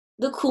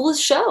the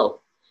coolest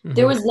show. Mm-hmm.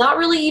 There was not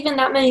really even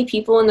that many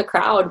people in the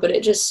crowd, but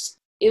it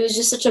was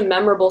just such a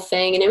memorable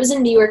thing. And it was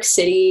in New York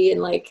City,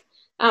 and like,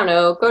 I don't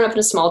know, growing up in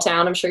a small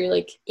town, I'm sure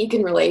you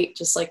can relate.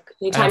 Just like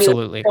anytime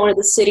Absolutely. you go into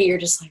the city, you're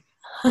just like,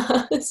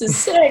 this is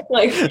sick.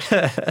 Like,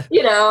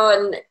 you know,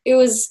 and it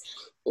was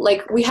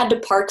like, we had to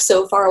park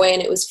so far away,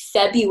 and it was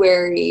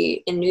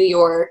February in New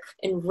York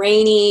and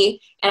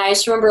rainy. And I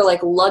just remember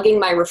like lugging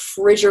my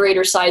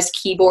refrigerator sized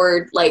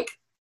keyboard, like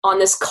on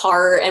this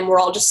cart, and we're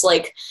all just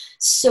like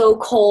so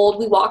cold.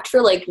 We walked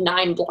for like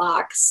 9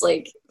 blocks,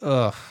 like it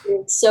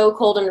was so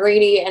cold and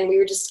rainy. And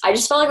I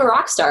just felt like a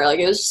rock star. Like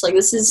it was just like,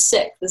 this is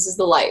sick. This is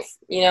the life,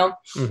 you know?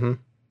 Mm-hmm.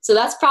 So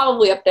that's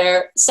probably up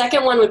there.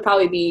 Second one would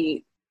probably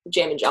be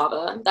Jam and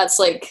Java. That's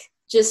like,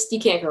 just, you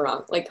can't go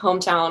wrong. Like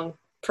hometown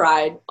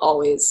pride,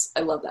 always.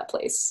 I love that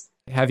place.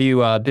 Have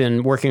you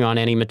been working on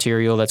any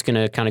material that's going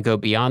to kind of go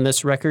beyond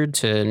this record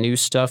to new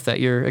stuff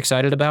that you're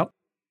excited about?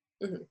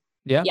 Mm-hmm.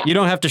 Yeah? You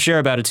don't have to share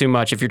about it too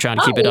much if you're trying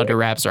to keep it under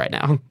wraps right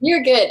now.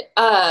 You're good.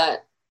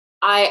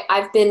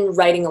 I've been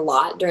writing a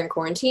lot during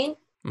quarantine,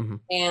 mm-hmm.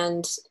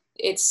 and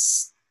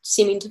it's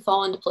seeming to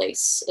fall into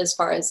place as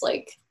far as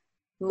like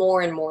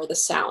more and more the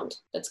sound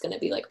that's going to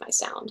be like my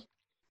sound.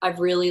 I've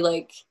really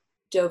like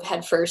dove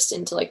headfirst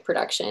into like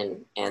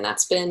production, and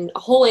that's been a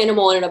whole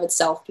animal in and of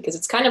itself because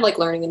it's kind of like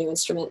learning a new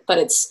instrument, but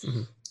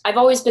mm-hmm. I've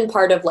always been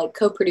part of like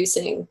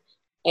co-producing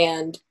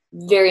and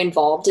very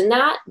involved in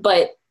that,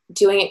 but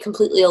doing it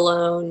completely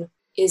alone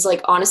is like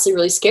honestly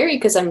really scary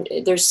because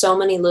there's so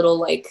many little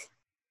like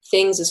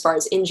things as far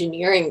as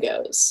engineering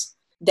goes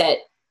that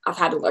I've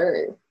had to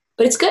learn.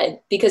 But it's good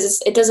because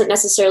it doesn't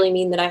necessarily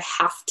mean that I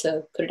have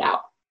to put it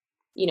out.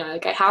 You know,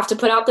 like I have to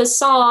put out this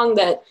song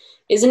that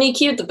isn't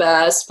EQ'd the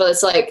best, but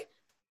it's like,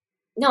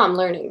 no, I'm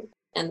learning.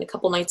 And a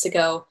couple nights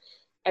ago,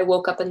 I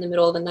woke up in the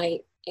middle of the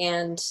night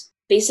and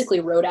basically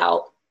wrote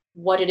out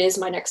what it is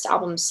my next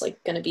album's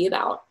like going to be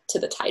about to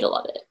the title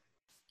of it.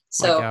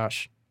 So, my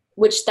gosh.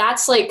 Which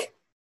that's like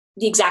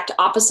the exact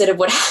opposite of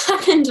what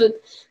happened with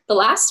the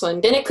last one.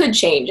 Then it could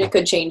change. It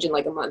could change in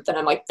like a month. And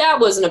I'm like, that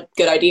wasn't a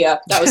good idea.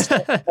 That was,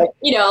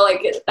 you know,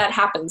 like that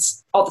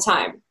happens all the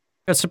time.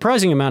 A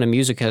surprising amount of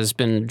music has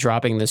been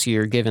dropping this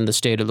year, given the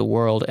state of the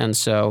world. And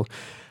so,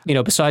 you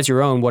know, besides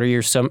your own, what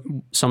are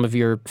some of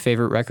your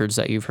favorite records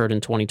that you've heard in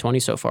 2020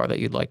 so far that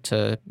you'd like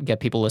to get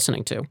people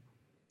listening to?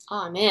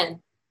 Oh,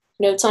 man.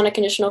 Notes on a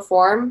Conditional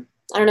Form.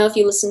 I don't know if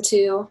you listened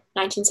to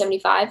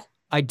 1975.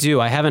 I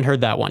do. I haven't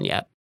heard that one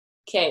yet.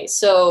 Okay,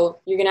 so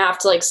you're gonna have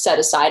to like set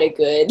aside a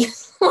good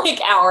like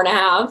hour and a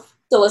half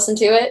to listen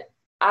to it.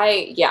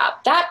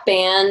 That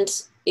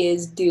band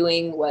is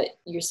doing what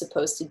you're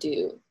supposed to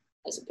do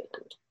as a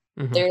band.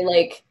 Mhm. They're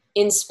like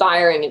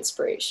inspiring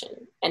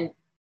inspiration, and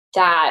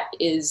that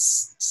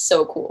is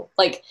so cool.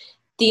 Like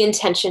the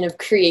intention of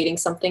creating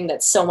something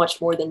that's so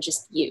much more than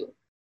just you.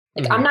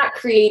 Like I'm not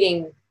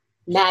creating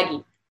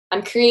Maggie.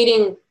 I'm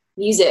creating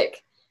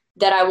music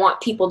that I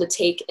want people to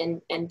take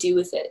and do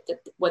with it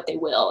what they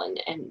will.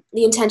 And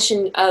the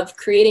intention of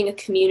creating a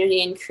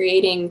community and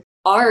creating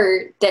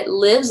art that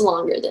lives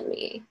longer than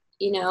me,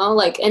 you know,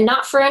 like, and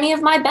not for any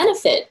of my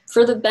benefit,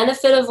 for the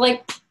benefit of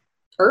like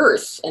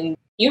Earth and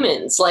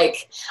humans.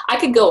 Like I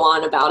could go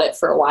on about it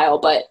for a while,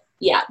 but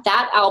yeah,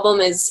 that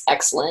album is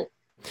excellent.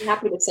 I'm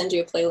happy to send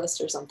you a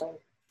playlist or something.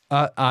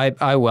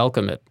 I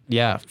welcome it.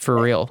 Yeah, for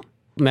real.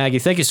 Maggie,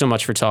 thank you so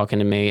much for talking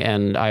to me,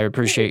 and I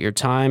appreciate your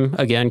time.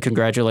 Again,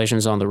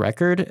 congratulations on the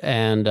record,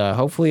 and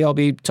hopefully I'll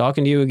be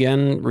talking to you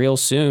again real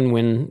soon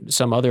when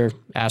some other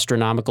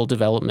astronomical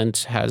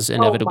development has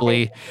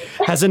inevitably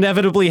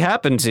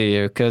happened to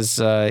you, because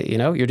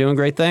you're doing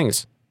great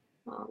things.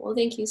 Oh, well,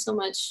 thank you so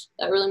much.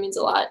 That really means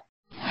a lot.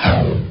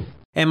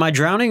 Am I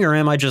Drowning or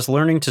Am I Just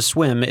Learning to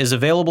Swim is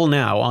available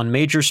now on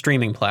major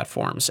streaming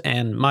platforms,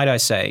 and might I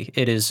say,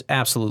 it is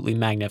absolutely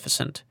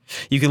magnificent.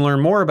 You can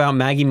learn more about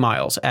Maggie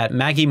Miles at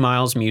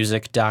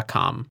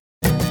maggiemilesmusic.com.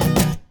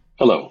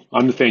 Hello,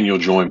 I'm Nathaniel,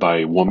 joined by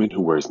a woman who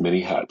wears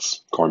many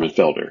hats, Carmen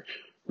Felder,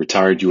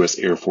 retired U.S.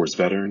 Air Force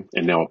veteran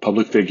and now a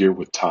public figure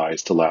with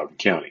ties to Loudoun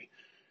County.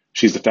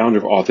 She's the founder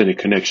of Authentic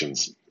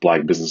Connections,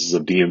 Black Businesses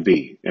of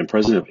DMV, and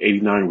president of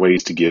 89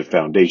 Ways to Give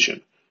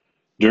Foundation.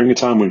 During a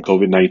time when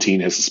COVID-19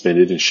 has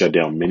suspended and shut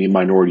down many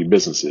minority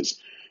businesses,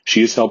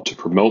 she has helped to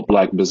promote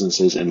Black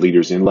businesses and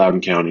leaders in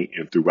Loudoun County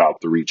and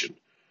throughout the region.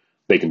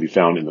 They can be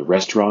found in the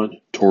restaurant,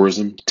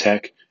 tourism,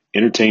 tech,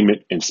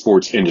 entertainment, and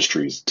sports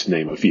industries, to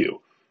name a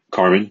few.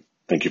 Carmen,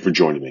 thank you for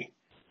joining me.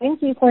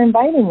 Thank you for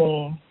inviting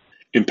me.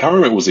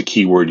 Empowerment was a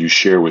key word you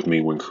shared with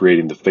me when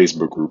creating the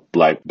Facebook group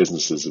Black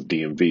Businesses of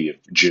DMV in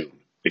June.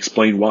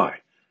 Explain why.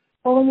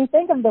 Well, when you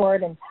think of the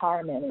word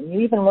empowerment, and you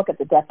even look at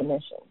the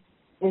definition,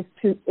 it's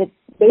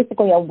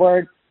basically a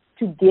word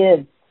to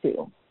give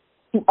to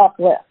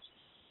uplift,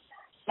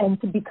 and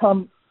to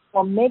become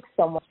or make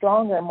someone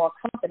stronger and more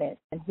confident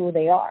in who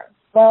they are.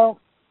 Well,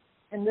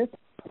 in this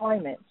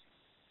climate,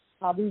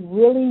 we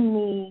really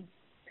need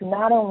to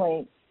not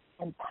only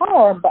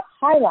empower, but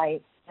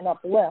highlight and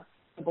uplift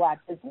the Black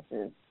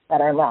businesses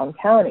that are in Loudoun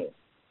County.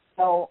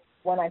 So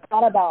when I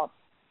thought about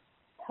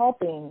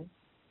helping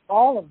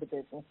all of the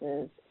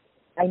businesses,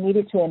 I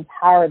needed to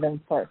empower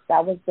them first.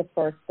 That was the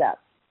first step.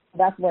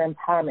 That's where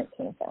empowerment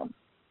came from.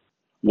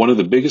 One of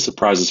the biggest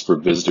surprises for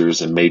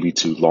visitors and maybe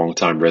to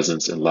longtime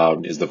residents in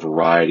Loudoun is the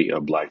variety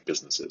of Black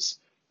businesses.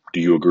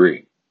 Do you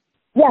agree?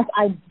 Yes,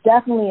 I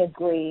definitely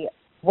agree.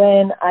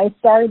 When I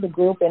started the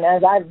group, and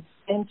as I've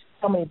been to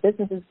so many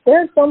businesses,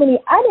 there's so many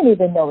I didn't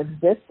even know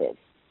existed.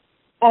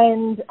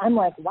 And I'm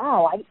like,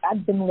 wow,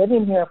 I've been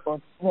living here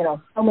for,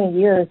 so many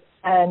years,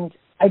 and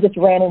I just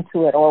ran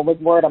into it or was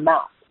word of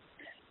mouth.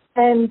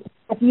 And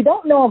if you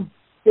don't know a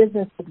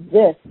business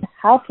exists,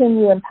 how can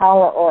you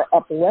empower or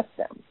uplift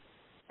them?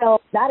 So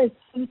that is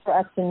key for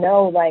us to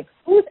know, like,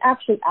 who's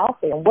actually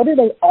out there? What do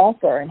they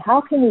offer? And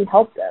how can we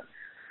help them?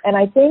 And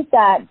I think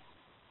that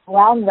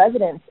Loudoun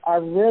residents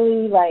are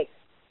really,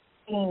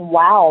 being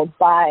wowed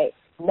by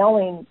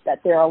knowing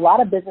that there are a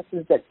lot of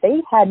businesses that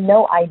they had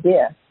no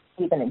idea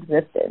even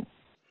existed.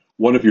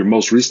 One of your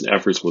most recent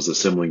efforts was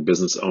assembling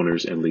business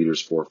owners and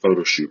leaders for a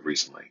photo shoot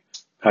recently.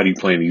 How do you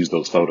plan to use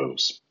those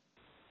photos?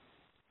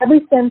 Ever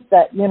since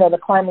that, the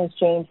climate has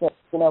changed,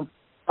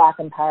 Black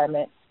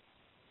empowerment,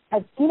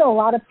 I've seen a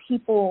lot of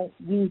people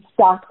use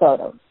stock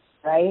photos,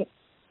 right?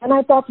 And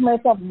I thought to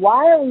myself,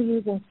 why are we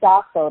using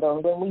stock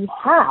photos when we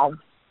have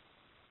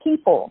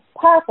people,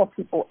 powerful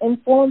people,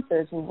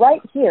 influencers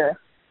right here,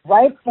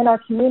 right in our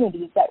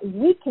communities, that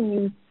we can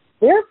use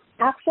their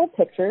actual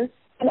pictures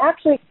and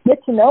actually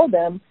get to know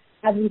them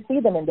as we see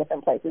them in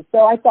different places. So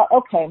I thought,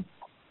 okay,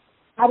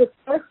 our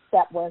first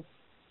step was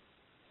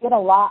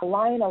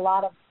align a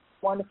lot of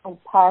wonderful,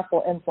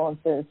 powerful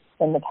influencers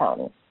in the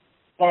county.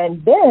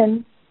 And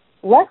then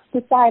let's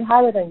decide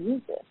how we're going to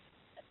use it.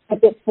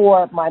 If it's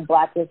for my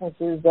Black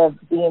businesses of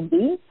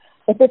DMV,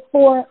 if it's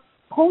for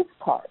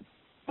postcards,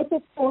 if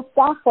it's for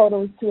stock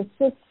photos to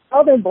assist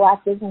other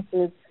Black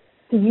businesses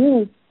to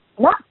use,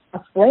 not a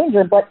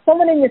stranger, but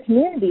someone in your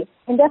community.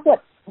 And guess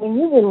what? When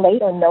you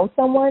relate or know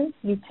someone,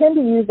 you tend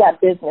to use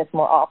that business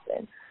more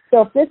often.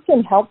 So if this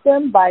can help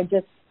them by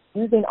just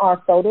using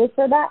our photos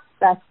for that,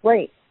 that's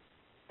great.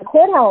 The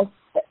courthouse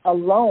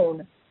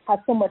alone has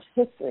so much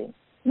history,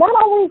 not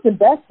always the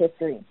best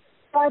history.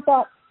 So I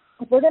thought,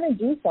 if we're going to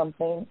do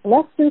something,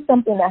 let's do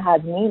something that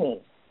has meaning.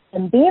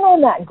 And being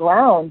on that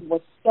ground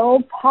was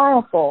so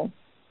powerful,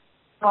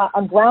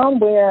 a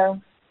ground where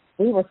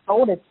we were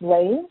sold as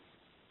slaves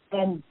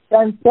and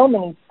done so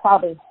many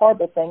probably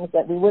horrible things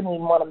that we wouldn't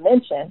even want to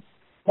mention.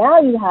 Now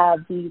you have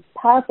these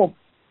powerful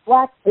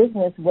Black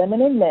business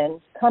women and men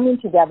coming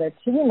together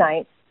to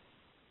unite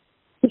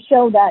to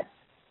show that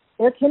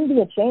there can be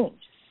a change.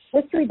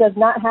 History does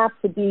not have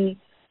to be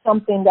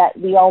something that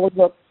we always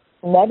look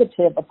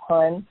negative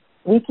upon.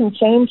 We can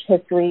change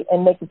history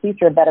and make the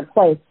future a better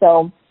place.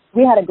 So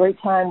we had a great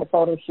time with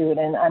photo shoot,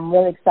 and I'm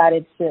really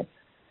excited to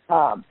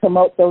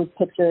promote those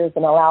pictures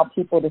and allow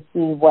people to see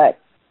what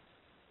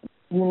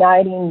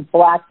uniting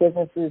Black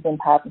businesses and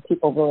powerful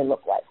people really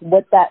look like.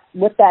 What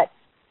that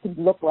could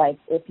look like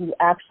if you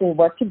actually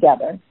work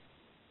together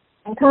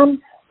and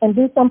come and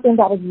do something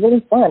that was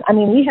really fun. I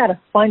mean, we had a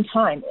fun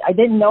time. I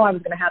didn't know I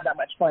was going to have that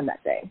much fun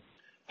that day.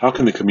 How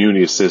can the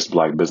community assist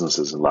Black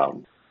businesses in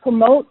Loudoun?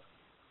 Promote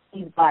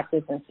these Black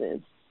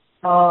businesses.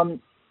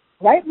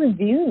 Write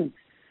reviews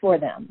for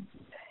them.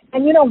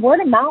 And,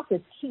 word of mouth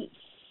is key.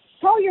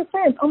 Tell your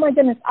friends, oh, my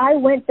goodness, I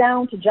went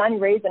down to Johnny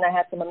Ray's and I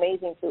had some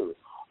amazing food.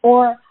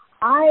 Or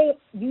I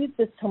used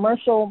this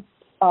commercial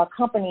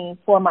company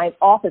for my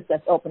office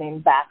that's opening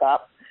back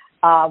up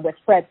with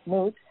Fred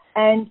Smoot,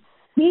 and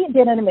he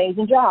did an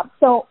amazing job.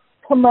 So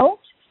promote,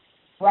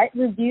 write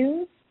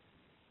reviews,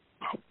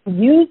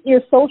 use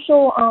your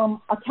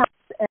social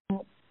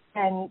accounts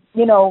and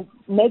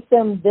make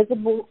them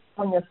visible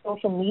on your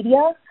social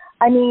media.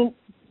 I mean,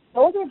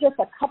 those are just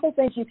a couple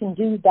things you can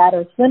do that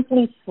are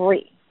simply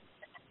free.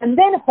 And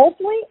then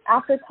hopefully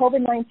after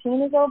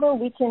COVID-19 is over,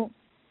 we can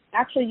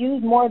actually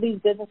use more of these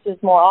businesses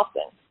more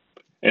often.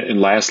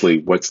 And lastly,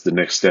 what's the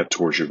next step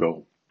towards your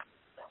goal?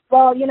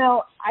 Well,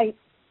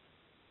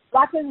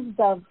 Black Businesses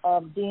of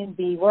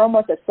DMV, we're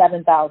almost at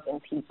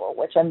 7,000 people,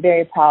 which I'm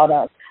very proud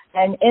of.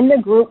 And in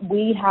the group,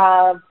 we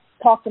have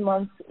talked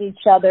amongst each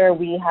other.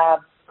 We have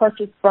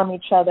purchased from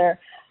each other.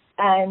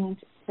 And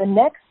the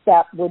next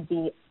step would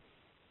be,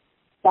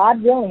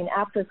 God willing,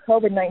 after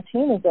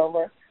COVID-19 is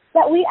over,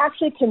 that we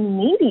actually can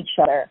meet each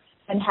other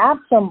and have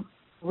some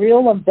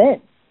real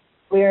events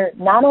where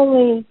not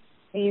only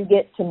do you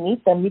get to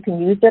meet them, you can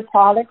use their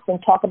products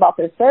and talk about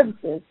their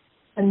services.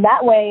 And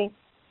that way,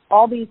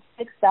 all these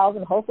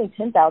 6,000, hopefully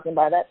 10,000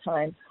 by that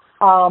time,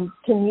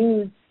 can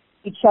use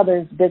each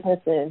other's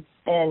businesses.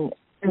 And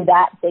through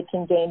that, they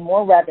can gain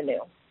more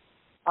revenue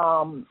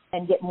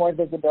and get more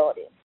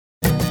visibility.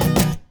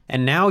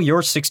 And now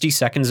your 60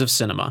 seconds of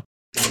cinema.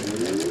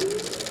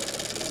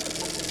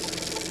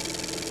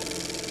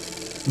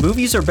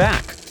 Movies are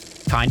back.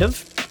 Kind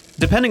of.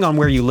 Depending on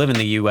where you live in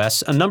the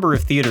US, a number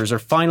of theaters are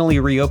finally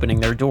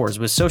reopening their doors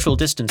with social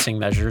distancing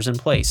measures in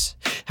place.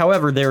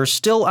 However, there are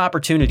still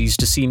opportunities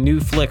to see new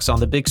flicks on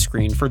the big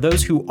screen for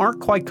those who aren't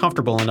quite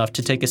comfortable enough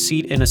to take a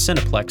seat in a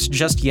Cineplex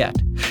just yet.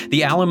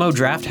 The Alamo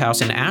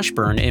Drafthouse in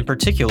Ashburn, in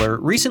particular,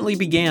 recently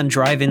began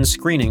drive-in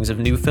screenings of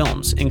new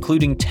films,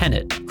 including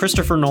Tenet,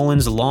 Christopher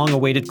Nolan's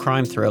long-awaited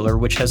crime thriller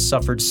which has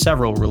suffered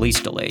several release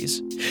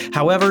delays.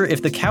 However,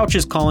 if the couch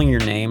is calling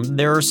your name,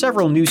 there are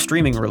several new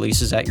streaming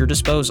releases at your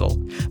disposal.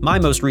 My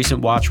most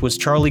recent watch was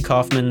Charlie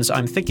Kaufman's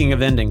I'm Thinking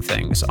of Ending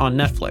Things on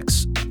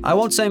Netflix. I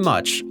won't say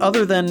much,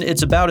 other than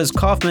it's about as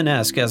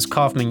Kaufman-esque as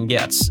Kaufman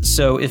gets,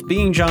 so if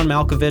Being John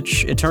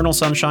Malkovich, Eternal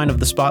Sunshine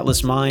of the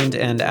Spotless Mind,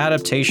 and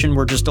Adaptation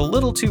were just a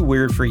little too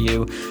weird for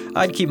you,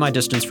 I'd keep my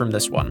distance from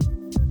this one.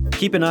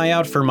 Keep an eye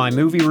out for my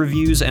movie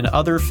reviews and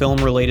other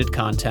film-related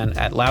content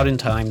at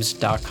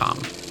loudountimes.com.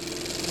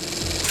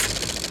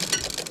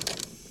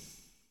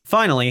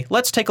 Finally,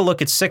 let's take a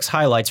look at 6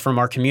 highlights from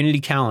our community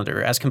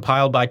calendar as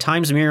compiled by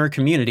Times Mirror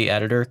community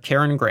editor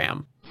Karen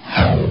Graham.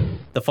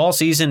 The fall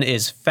season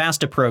is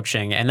fast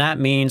approaching, and that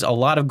means a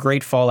lot of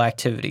great fall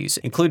activities,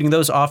 including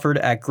those offered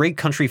at Great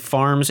Country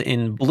Farms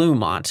in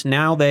Bluemont.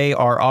 Now they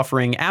are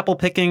offering apple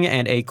picking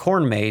and a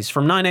corn maze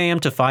from 9 a.m.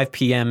 to 5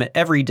 p.m.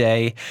 every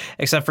day,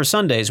 except for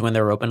Sundays when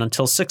they're open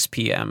until 6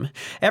 p.m.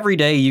 Every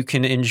day you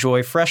can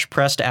enjoy fresh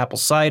pressed apple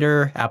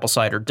cider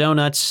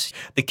donuts.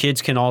 The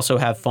kids can also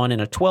have fun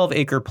in a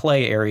 12-acre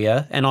play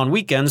area, and on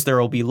weekends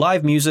there will be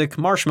live music,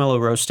 marshmallow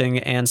roasting,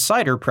 and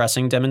cider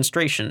pressing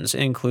demonstrations,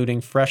 including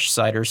fresh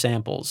cider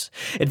samples.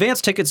 Advance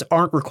tickets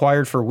aren't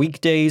required for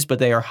weekdays, but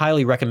they are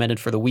highly recommended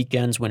for the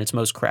weekends when it's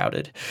most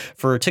crowded.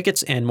 For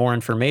tickets and more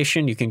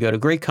information, you can go to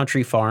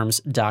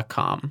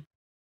greatcountryfarms.com.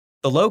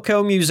 The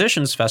Loco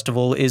Musicians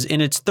Festival is in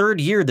its 3rd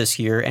year this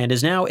year and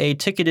is now a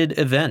ticketed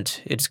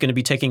event. It's going to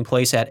be taking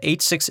place at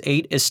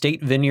 868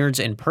 Estate Vineyards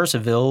in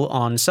Purcellville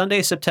on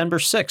Sunday, September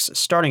 6th,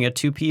 starting at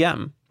 2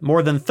 p.m.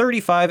 More than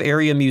 35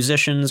 area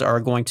musicians are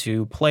going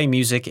to play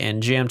music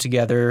and jam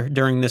together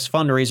during this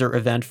fundraiser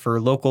event for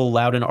local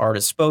Loudoun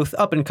artists, both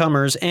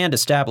up-and-comers and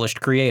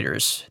established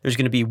creators. There's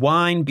going to be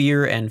wine,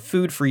 beer, and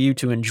food for you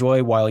to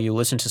enjoy while you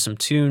listen to some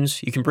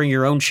tunes. You can bring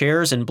your own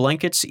chairs and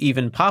blankets,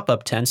 even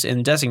pop-up tents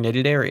in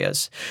designated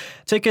areas.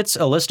 Tickets,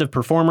 a list of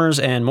performers,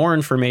 and more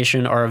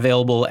information are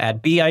available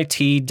at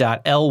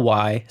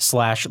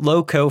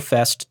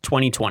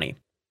bit.ly/LocoFest2020.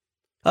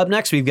 Up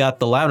next, we've got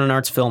the Loudoun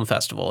Arts Film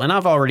Festival, and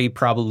I've already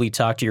probably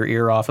talked your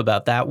ear off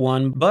about that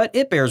one, but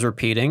it bears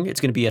repeating.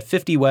 It's going to be at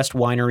 50 West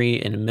Winery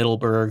in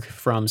Middleburg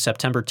from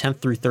September 10th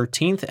through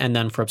 13th, and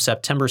then from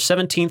September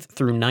 17th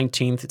through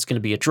 19th, it's going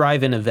to be a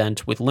drive-in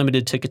event with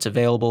limited tickets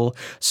available,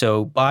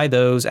 so buy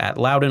those at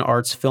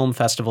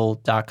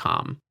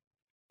loudonartsfilmfestival.com.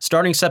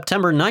 Starting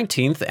September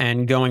 19th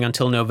and going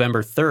until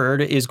November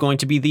 3rd is going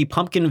to be the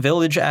Pumpkin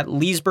Village at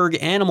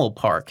Leesburg Animal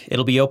Park.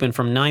 It'll be open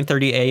from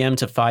 9:30 a.m.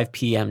 to 5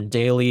 p.m.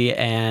 daily,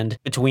 and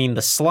between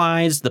the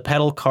slides, the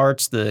pedal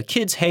carts, the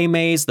kids' hay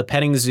maze, the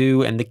petting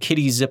zoo, and the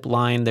kiddie zip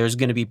line, there's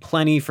going to be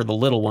plenty for the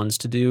little ones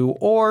to do,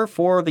 or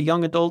for the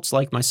young adults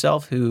like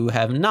myself who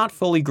have not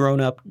fully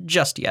grown up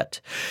just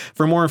yet.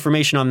 For more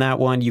information on that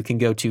one, you can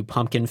go to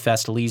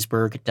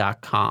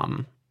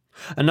pumpkinfestleesburg.com.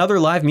 Another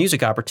live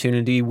music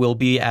opportunity will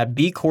be at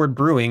B Chord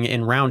Brewing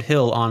in Round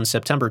Hill on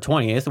September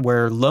 20th,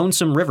 where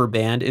Lonesome River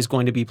Band is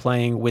going to be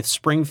playing with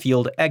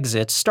Springfield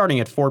Exit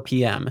starting at 4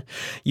 p.m.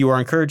 You are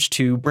encouraged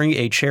to bring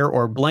a chair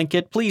or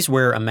blanket. Please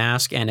wear a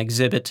mask and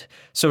exhibit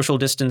social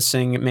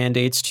distancing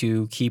mandates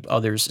to keep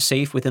others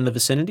safe within the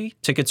vicinity.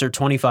 Tickets are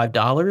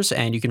 $25,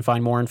 and you can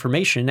find more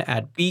information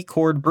at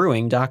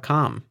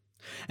bchordbrewing.com.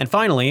 And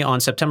finally, on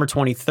September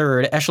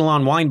 23rd,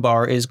 Echelon Wine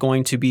Bar is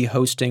going to be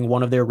hosting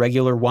one of their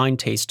regular wine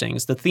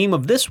tastings. The theme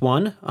of this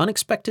one,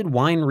 Unexpected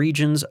Wine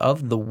Regions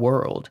of the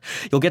World.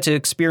 You'll get to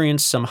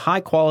experience some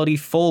high-quality,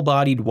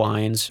 full-bodied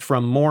wines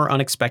from more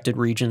unexpected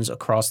regions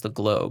across the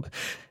globe.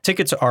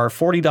 Tickets are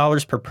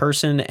 $40 per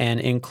person and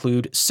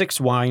include 6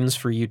 wines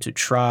for you to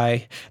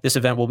try. This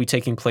event will be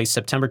taking place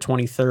September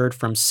 23rd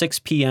from 6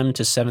 p.m.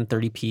 to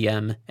 7:30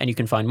 p.m., and you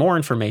can find more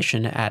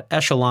information at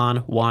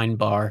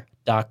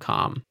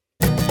echelonwinebar.com.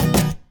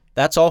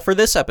 That's all for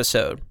this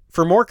episode.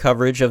 For more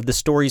coverage of the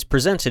stories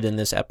presented in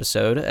this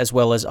episode, as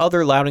well as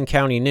other Loudoun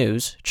County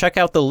news, check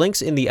out the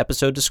links in the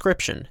episode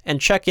description, and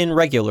check in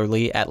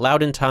regularly at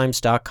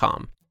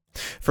loudontimes.com.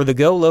 For the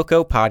Go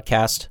Loco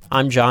podcast,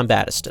 I'm John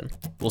Battiston.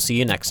 We'll see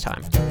you next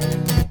time.